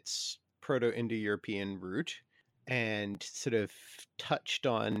in its Proto-Indo-European root and sort of touched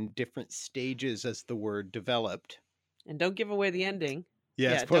on different stages as the word developed. And don't give away the ending.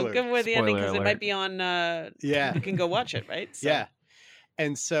 Yeah, don't give away the ending because it might be on. You can go watch it, right? So. Yeah,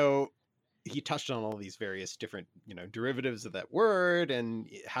 and so he touched on all these various different, derivatives of that word and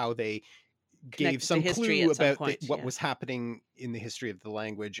how they gave some clue about what was happening in the history of the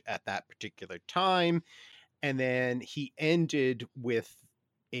language at that particular time, and then he ended with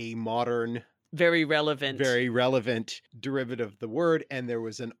a modern. Very relevant derivative of the word. And there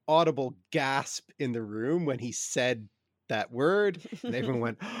was an audible gasp in the room when he said that word. And everyone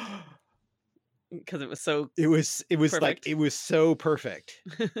went, because it was so it was perfect. Like, it was so perfect.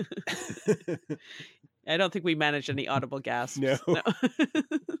 I don't think we managed any audible gasps. No.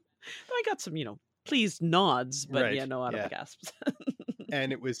 I got some, pleased nods, but no audible gasps.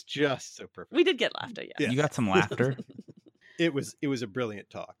 And it was just so perfect. We did get laughter, yeah. You got some laughter. It was a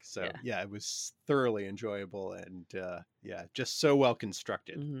brilliant talk. So it was thoroughly enjoyable and just so well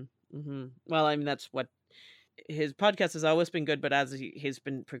constructed. Well, I mean, that's what his podcast has always been good, but as he's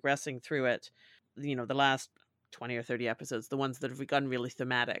been progressing through it, the last 20 or 30 episodes, the ones that have gotten really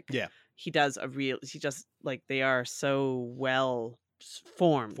thematic. Yeah. He just like they are so well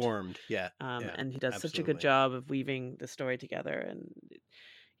formed. Yeah. And he does absolutely. such a good job of weaving the story together and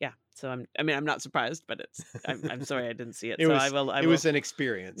so I'm not surprised, but I'm sorry I didn't see it. It was an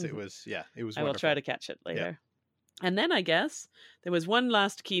experience. It was wonderful. I will try to catch it later. Yeah. And then I guess there was one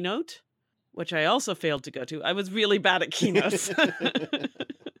last keynote, which I also failed to go to. I was really bad at keynotes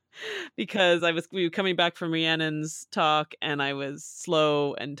because we were coming back from Rhiannon's talk and I was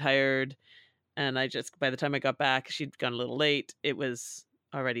slow and tired. And by the time I got back, she'd gone a little late. It was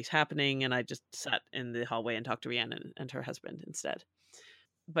already happening. And I just sat in the hallway and talked to Rhiannon and her husband instead.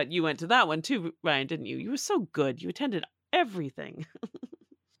 But you went to that one too, Ryan, didn't you? You were so good. You attended everything.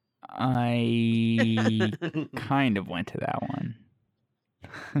 I kind of went to that one.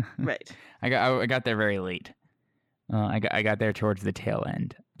 Right. I got there very late. I got there towards the tail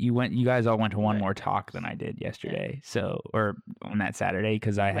end. You guys all went to one more talk than I did yesterday. Or on that Saturday,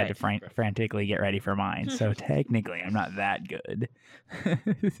 because I had to frantically get ready for mine. So technically, I'm not that good.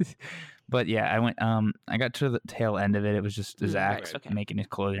 But yeah, I went. I got to the tail end of it. It was just Zach making his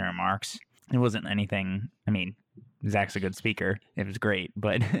closing remarks. It wasn't anything. I mean, Zach's a good speaker. It was great,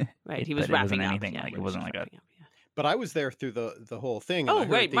 but he was wrapping up. Anything it wasn't like a. But I was there through the whole thing. Oh,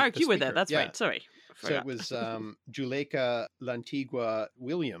 right, Mark, you were there. That's right. Sorry. So it was Juleka Lantigua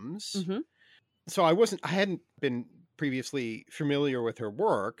Williams. So I hadn't been previously familiar with her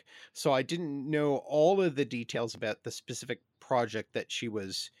work, so I didn't know all of the details about the specific project that she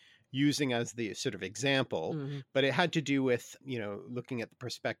was using as the sort of example, but it had to do with, looking at the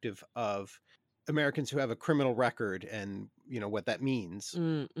perspective of Americans who have a criminal record and, what that means.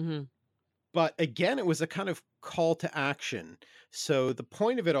 But again, it was a kind of call to action. So the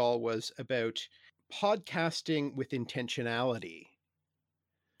point of it all was about podcasting with intentionality.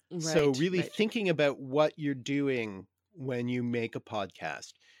 So really thinking about what you're doing when you make a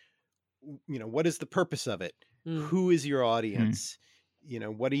podcast. What is the purpose of it? Who is your audience?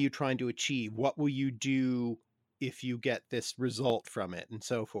 What are you trying to achieve? What will you do if you get this result from it, and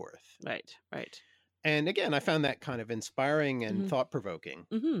so forth? Right. And again, I found that kind of inspiring and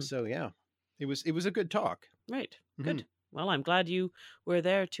thought-provoking. So yeah, it was a good talk. Right. Good. Well, I'm glad you were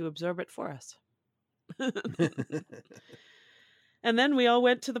there to absorb it for us. And then we all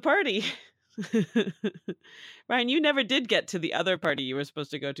went to the party. Ryan, you never did get to the other party you were supposed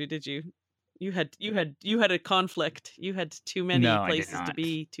to go to, did you? You had a conflict. You had too many places to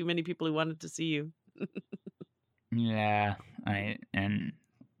be, too many people who wanted to see you. Yeah,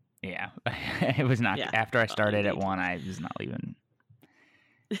 it was not. Yeah. After I started at 1, I was not leaving.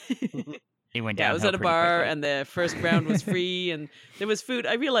 It went Yeah, down. I was at a bar, and the first round was free, and there was food.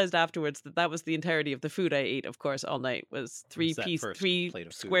 I realized afterwards that was the entirety of the food I ate, of course, all night, was three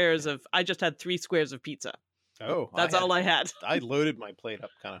squares of... I just had 3 squares of pizza. Oh, That's all I had. I loaded my plate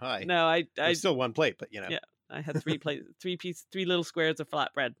up kind of high. No, I still 1 plate, but Yeah, I had 3 little squares of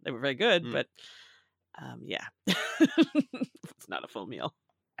flatbread. They were very good, but yeah, it's not a full meal.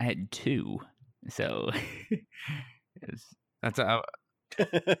 I had 2, so that's a...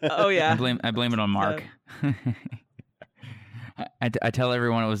 Oh yeah, I blame it on Mark. I tell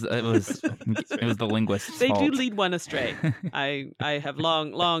everyone it was the linguist's They fault. do lead one astray. I have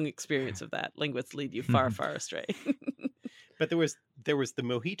long experience of that. Linguists lead you far astray. But there was the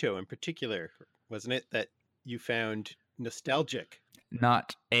mojito in particular, wasn't it, that you found nostalgic?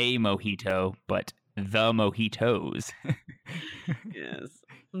 Not a mojito, but the mojitos. Yes.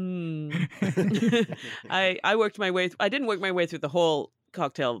 I worked my way. I didn't work my way through the whole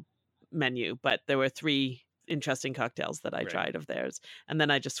cocktail menu, but there were 3 interesting cocktails that I tried of theirs, and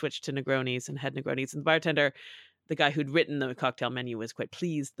then I just switched to Negronis and had Negronis. And the bartender, the guy who'd written the cocktail menu, was quite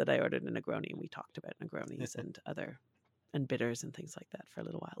pleased that I ordered a Negroni, and we talked about Negronis and bitters and things like that for a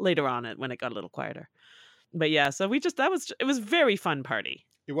little while later on, when it got a little quieter. But yeah, so it was a very fun party.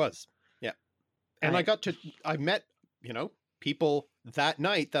 It was, yeah, and I met people that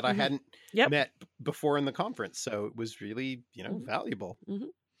night that I hadn't met before in the conference, so it was really valuable. Mm-hmm.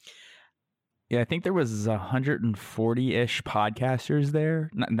 Yeah, I think there was 140-ish podcasters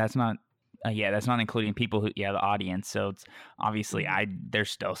there. That's not including people the audience. So it's obviously there's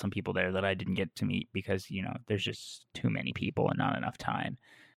still some people there that I didn't get to meet because there's just too many people and not enough time.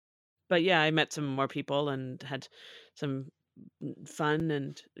 But yeah, I met some more people and had some fun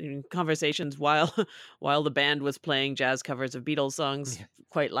and conversations while the band was playing jazz covers of Beatles songs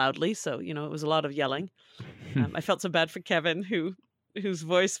quite loudly. So it was a lot of yelling. I felt so bad for Kevin, whose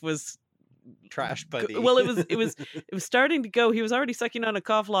voice was trashed by the... Well, it was starting to go. He was already sucking on a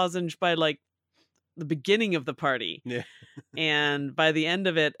cough lozenge by like the beginning of the party. Yeah. And by the end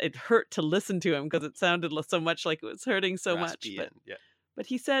of it, it hurt to listen to him because it sounded so much like it was hurting so Raspy much. But, but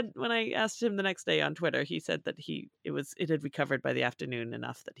he said, when I asked him the next day on Twitter, he said that it had recovered by the afternoon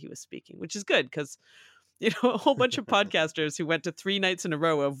enough that he was speaking, which is good because a whole bunch of podcasters who went to 3 nights in a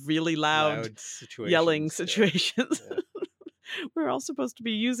row of really loud yelling situations. Yeah. We're all supposed to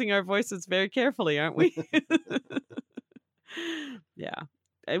be using our voices very carefully, aren't we? Yeah,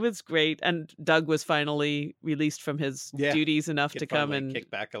 it was great. And Doug was finally released from his duties enough to come and kick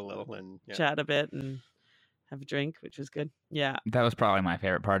back a little and chat a bit and have a drink, which was good. Yeah. That was probably my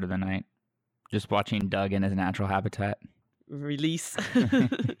favorite part of the night. Just watching Doug in his natural habitat. Release.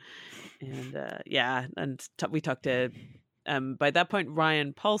 And we talked to... by that point,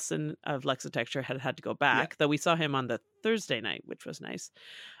 Ryan Paulson of Lexitexture had to go back, though we saw him on the Thursday night, which was nice.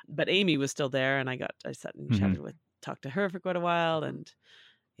 But Amy was still there, and I sat and talked to her for quite a while, and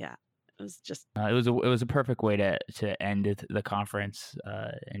yeah, it was just it was a perfect way to end the conference,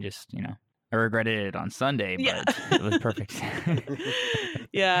 and just I regretted it on Sunday, but it was perfect.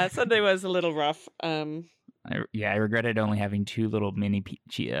 Yeah, Sunday was a little rough. I regretted only having 2 little mini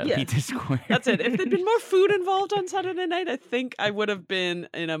pizza squares. That's it. If there'd been more food involved on Saturday night, I think I would have been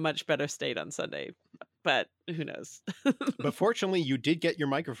in a much better state on Sunday. But who knows? But fortunately, you did get your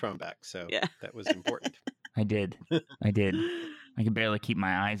microphone back, so that was important. I did. I could barely keep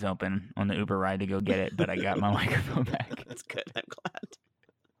my eyes open on the Uber ride to go get it, but I got my microphone back. That's good. I'm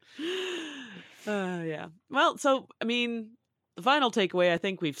glad. Yeah. Well, so, I mean... The final takeaway, I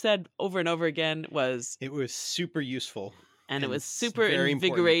think we've said over and over again, was... It was super useful. And it was super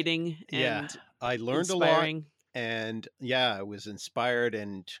invigorating and I learned inspiring. A lot. And I was inspired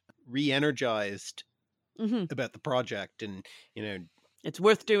and re-energized about the project. And, it's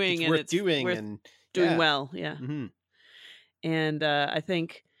worth doing. It's worth doing well. Yeah. Mm-hmm. And I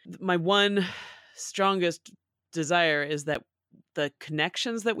think my one strongest desire is that the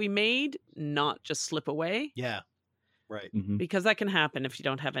connections that we made not just slip away. Yeah. Right. Mm-hmm. Because that can happen if you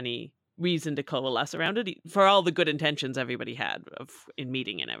don't have any reason to coalesce around it, for all the good intentions everybody had in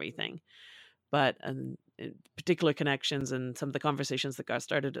meeting and everything. But particular connections and some of the conversations that got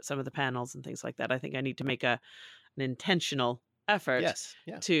started at some of the panels and things like that, I think I need to make an intentional effort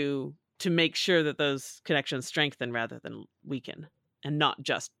to make sure that those connections strengthen rather than weaken, and not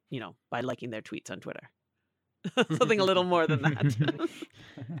just, by liking their tweets on Twitter. Something a little more than that.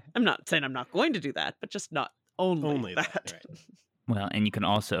 I'm not saying I'm not going to do that, but just not only that. Right. Well, and you can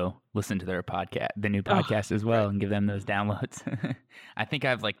also listen to their podcast, the new podcast as well, and give them those downloads. I think I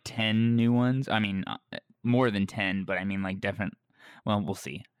have like 10 new ones. I mean, more than 10, but I mean like definitely. Well, we'll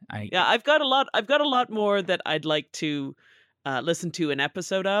see. I've got a lot more that I'd like to listened to an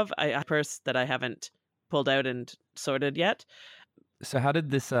episode of. I purse that I haven't pulled out and sorted yet. So how did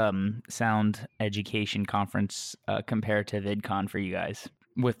this sound education conference compare to VidCon for you guys?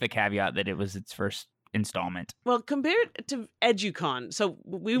 With the caveat that it was its first installment. Well, compared to EduCon, so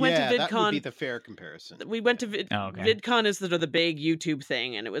we went to VidCon. That would be the fair comparison. We went to VidCon is sort of the big YouTube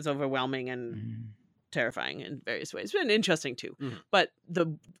thing, and it was overwhelming and terrifying in various ways. It's been interesting too. But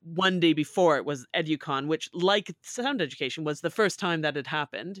the one day before it was EduCon, which, like Sound Education, was the first time that had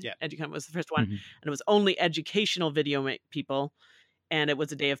happened. Yeah. EduCon was the first one, and it was only educational video people, and it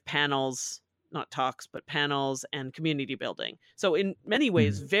was a day of panels. Not talks, but panels and community building. So in many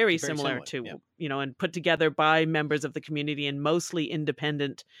ways, very similar to, and put together by members of the community and mostly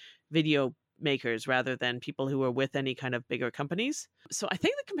independent video makers rather than people who are with any kind of bigger companies. So I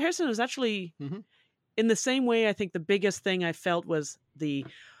think the comparison was actually in the same way. I think the biggest thing I felt was the,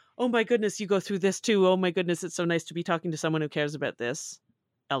 oh my goodness, you go through this too. Oh my goodness, it's so nice to be talking to someone who cares about this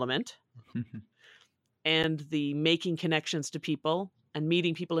element. And the making connections to people and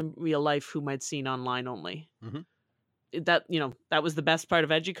meeting people in real life whom I'd seen online only. That was the best part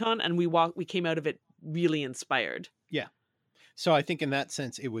of EduCon, and we came out of it really inspired. Yeah. So I think in that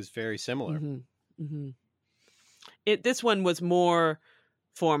sense, it was very similar. This one was more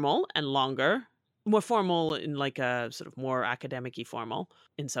formal and longer, more formal in like a sort of more academic-y formal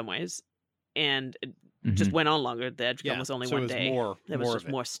in some ways. And it just went on longer. The EduCon was only one day. There was just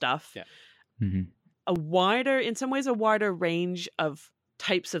more stuff. Yeah. In some ways, a wider range of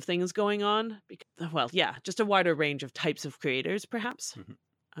types of things going on. Just a wider range of types of creators, perhaps.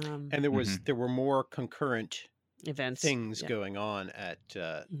 And there were more concurrent events, things going on at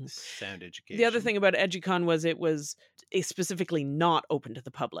Sound Education. The other thing about EduCon was it was specifically not open to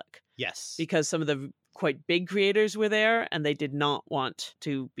the public. Yes. Because some of the quite big creators were there, and they did not want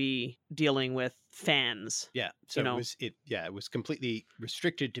to be dealing with fans. Yeah. So it was completely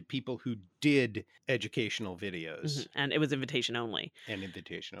restricted to people who did educational videos. And it was invitation only.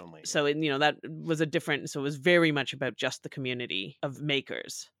 So that was so it was very much about just the community of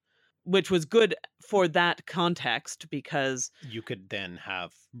makers, which was good for that context because you could then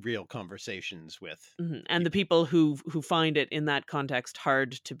have real conversations with and the people who find it in that context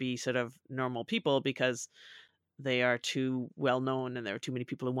hard to be sort of normal people because they are too well known and there are too many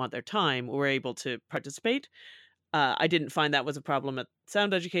people who want their time, were able to participate. I didn't find that was a problem at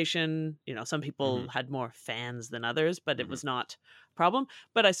Sound Education. Some people had more fans than others, but it was not a problem.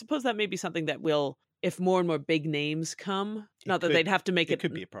 But I suppose that may be something that will, if more and more big names come, they'd have to make it. It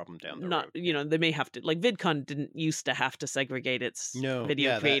could be a problem down the road. They may have to, like VidCon didn't used to have to segregate its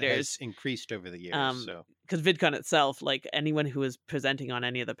video creators. That has increased over the years. Because VidCon itself, like anyone who was presenting on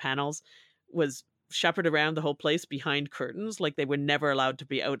any of the panels, was shepherded around the whole place behind curtains. Like they were never allowed to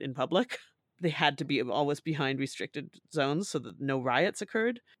be out in public. They had to be always behind restricted zones so that no riots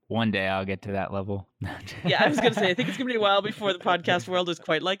occurred. One day I'll get to that level. Yeah, I was going to say, I think it's going to be a while before the podcast world is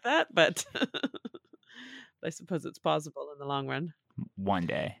quite like that, but I suppose it's possible in the long run. One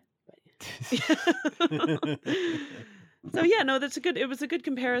day. So it was a good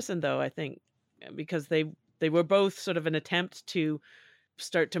comparison though, I think, because they were both sort of an attempt to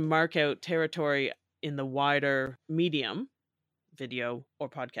start to mark out territory in the wider medium, video or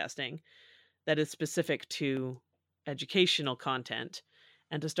podcasting, that is specific to educational content,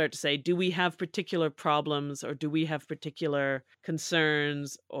 and to start to say, do we have particular problems or do we have particular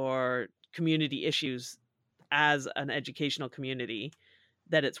concerns or community issues as an educational community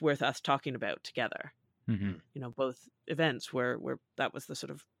that it's worth us talking about together? Both events where that was the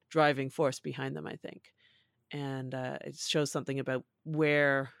sort of driving force behind them, I think. And it shows something about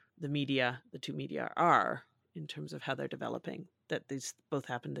where the two media are in terms of how they're developing, that these both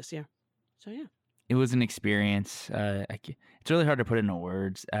happened this year. So, yeah. It was an experience. It's really hard to put into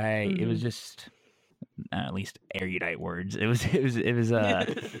words. It was just, at least erudite words. It was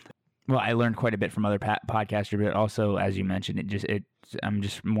well, I learned quite a bit from other podcasters, but also, as you mentioned, I'm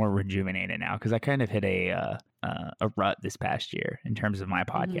just more rejuvenated now because I kind of hit a rut this past year in terms of my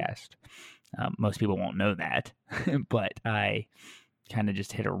podcast. Most people won't know that, but I kind of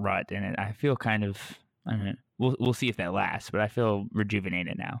just hit a rut, and I feel kind of. I mean, we'll see if that lasts, but I feel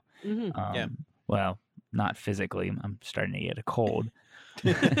rejuvenated now. Well, not physically. I'm starting to get a cold.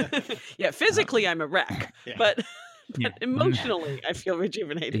 Yeah, physically I'm a wreck, but emotionally I feel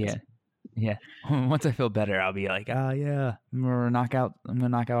rejuvenated. Yeah. Once I feel better, I'll be like, oh yeah, I'm gonna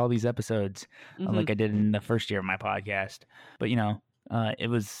knock out all these episodes like I did in the first year of my podcast. But it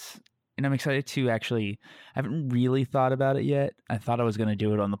was, and I'm excited to actually. I haven't really thought about it yet. I thought I was gonna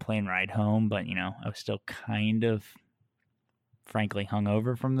do it on the plane ride home, but I was still kind of frankly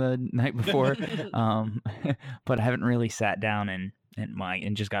hungover from the night before. But I haven't really sat down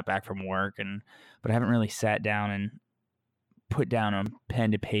and just got back from work, but I haven't really sat down and put down a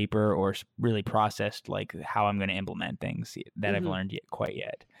pen to paper or really processed like how I'm going to implement things that I've learned quite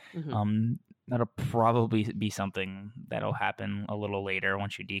yet. That'll probably be something that'll happen a little later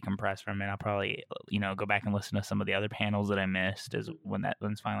once you decompress from it. I'll probably, go back and listen to some of the other panels that I missed when that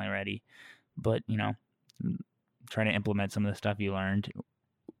one's finally ready. But, try to implement some of the stuff you learned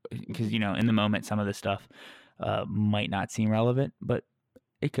because, in the moment, some of the stuff might not seem relevant, but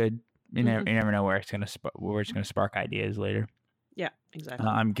it could. You never know where it's going to spark ideas later. Yeah, exactly.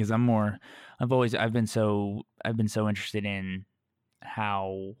 Because I've been so interested in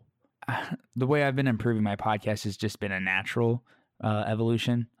how the way I've been improving my podcast has just been a natural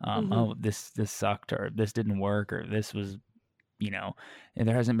evolution. Oh, this sucked, or this didn't work, or this was,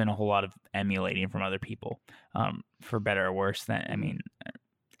 there hasn't been a whole lot of emulating from other people, for better or worse. I mean,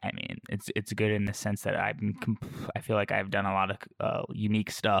 it's good in the sense that I feel like I've done a lot of unique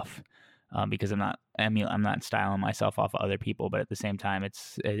stuff. Because I'm not styling myself off of other people, but at the same time,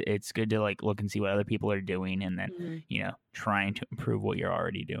 it's good to like look and see what other people are doing, and then trying to improve what you're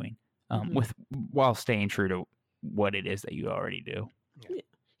already doing, while staying true to what it is that you already do.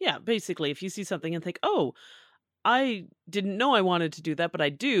 Yeah, basically, if you see something and think, "Oh, I didn't know I wanted to do that, but I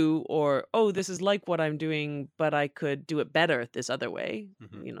do," or "Oh, this is like what I'm doing, but I could do it better this other way."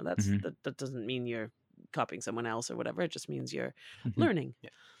 That doesn't mean you're copying someone else or whatever. It just means you're learning.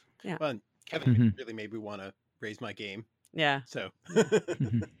 Yeah. Well, Kevin really made me want to raise my game. Yeah. So, but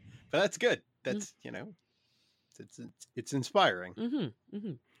that's good. That's it's inspiring.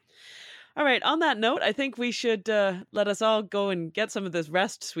 All right. On that note, I think we should let us all go and get some of this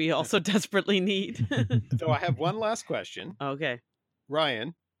rest we also desperately need. So I have one last question. Okay.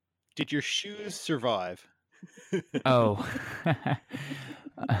 Ryan, did your shoes survive? Oh.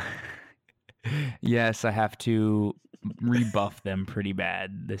 Yes, I have to rebuff them pretty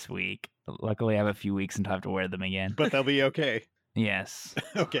bad this week. Luckily, I have a few weeks until I have to wear them again. But they'll be okay. Yes.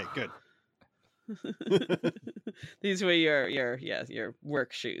 Okay, good. These were your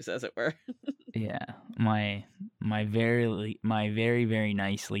work shoes, as it were. Yeah, my very very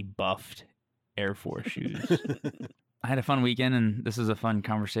nicely buffed Air Force shoes. I had a fun weekend, and this was a fun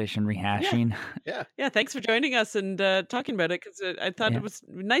conversation rehashing. Yeah. Thanks for joining us and talking about it, because I thought it was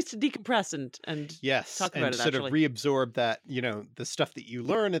nice to decompress and talk about it. Sort of reabsorb that, the stuff that you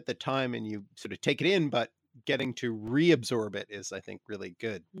learn at the time, and you sort of take it in, but getting to reabsorb it is, I think, really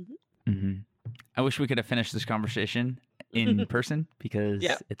good. I wish we could have finished this conversation in person, because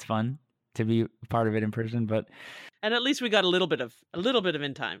it's fun to be part of it in person. And at least we got a little bit of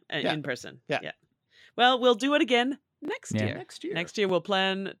in time in person. Yeah. Well, we'll do it again next year. Next year we'll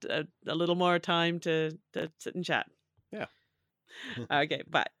plan a little more time to sit and chat. Yeah. Okay,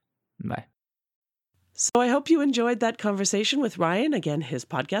 bye. Bye. So I hope you enjoyed that conversation with Ryan. Again, his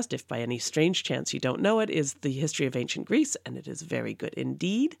podcast, if by any strange chance you don't know it, is The History of Ancient Greece, and it is very good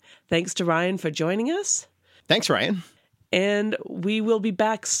indeed. Thanks to Ryan for joining us. Thanks, Ryan. And we will be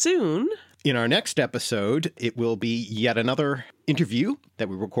back soon. In our next episode, it will be yet another interview that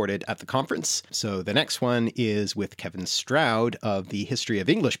we recorded at the conference. So the next one is with Kevin Stroud of the History of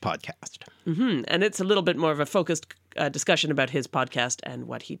English podcast. And it's a little bit more of a focused discussion about his podcast and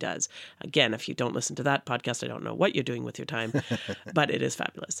what he does. Again, if you don't listen to that podcast, I don't know what you're doing with your time, but it is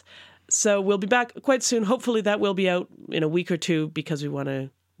fabulous. So we'll be back quite soon. Hopefully that will be out in a week or two, because we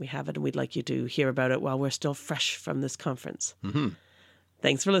have it and we'd like you to hear about it while we're still fresh from this conference.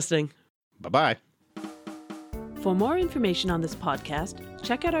 Thanks for listening. Bye-bye. For more information on this podcast,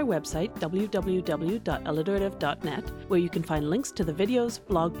 check out our website, www.alliterative.net, where you can find links to the videos,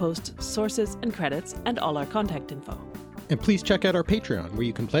 blog posts, sources, and credits, and all our contact info. And please check out our Patreon, where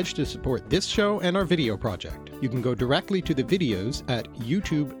you can pledge to support this show and our video project. You can go directly to the videos at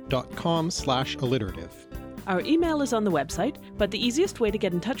youtube.com/alliterative. Our email is on the website, but the easiest way to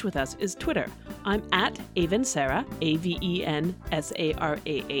get in touch with us is Twitter. I'm at Aven Sarah, AvenSarah.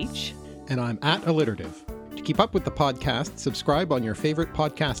 And I'm at Alliterative. To keep up with the podcast, subscribe on your favorite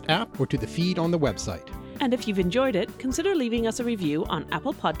podcast app or to the feed on the website. And if you've enjoyed it, consider leaving us a review on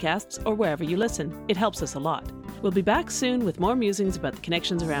Apple Podcasts or wherever you listen. It helps us a lot. We'll be back soon with more musings about the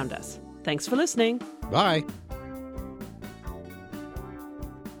connections around us. Thanks for listening. Bye.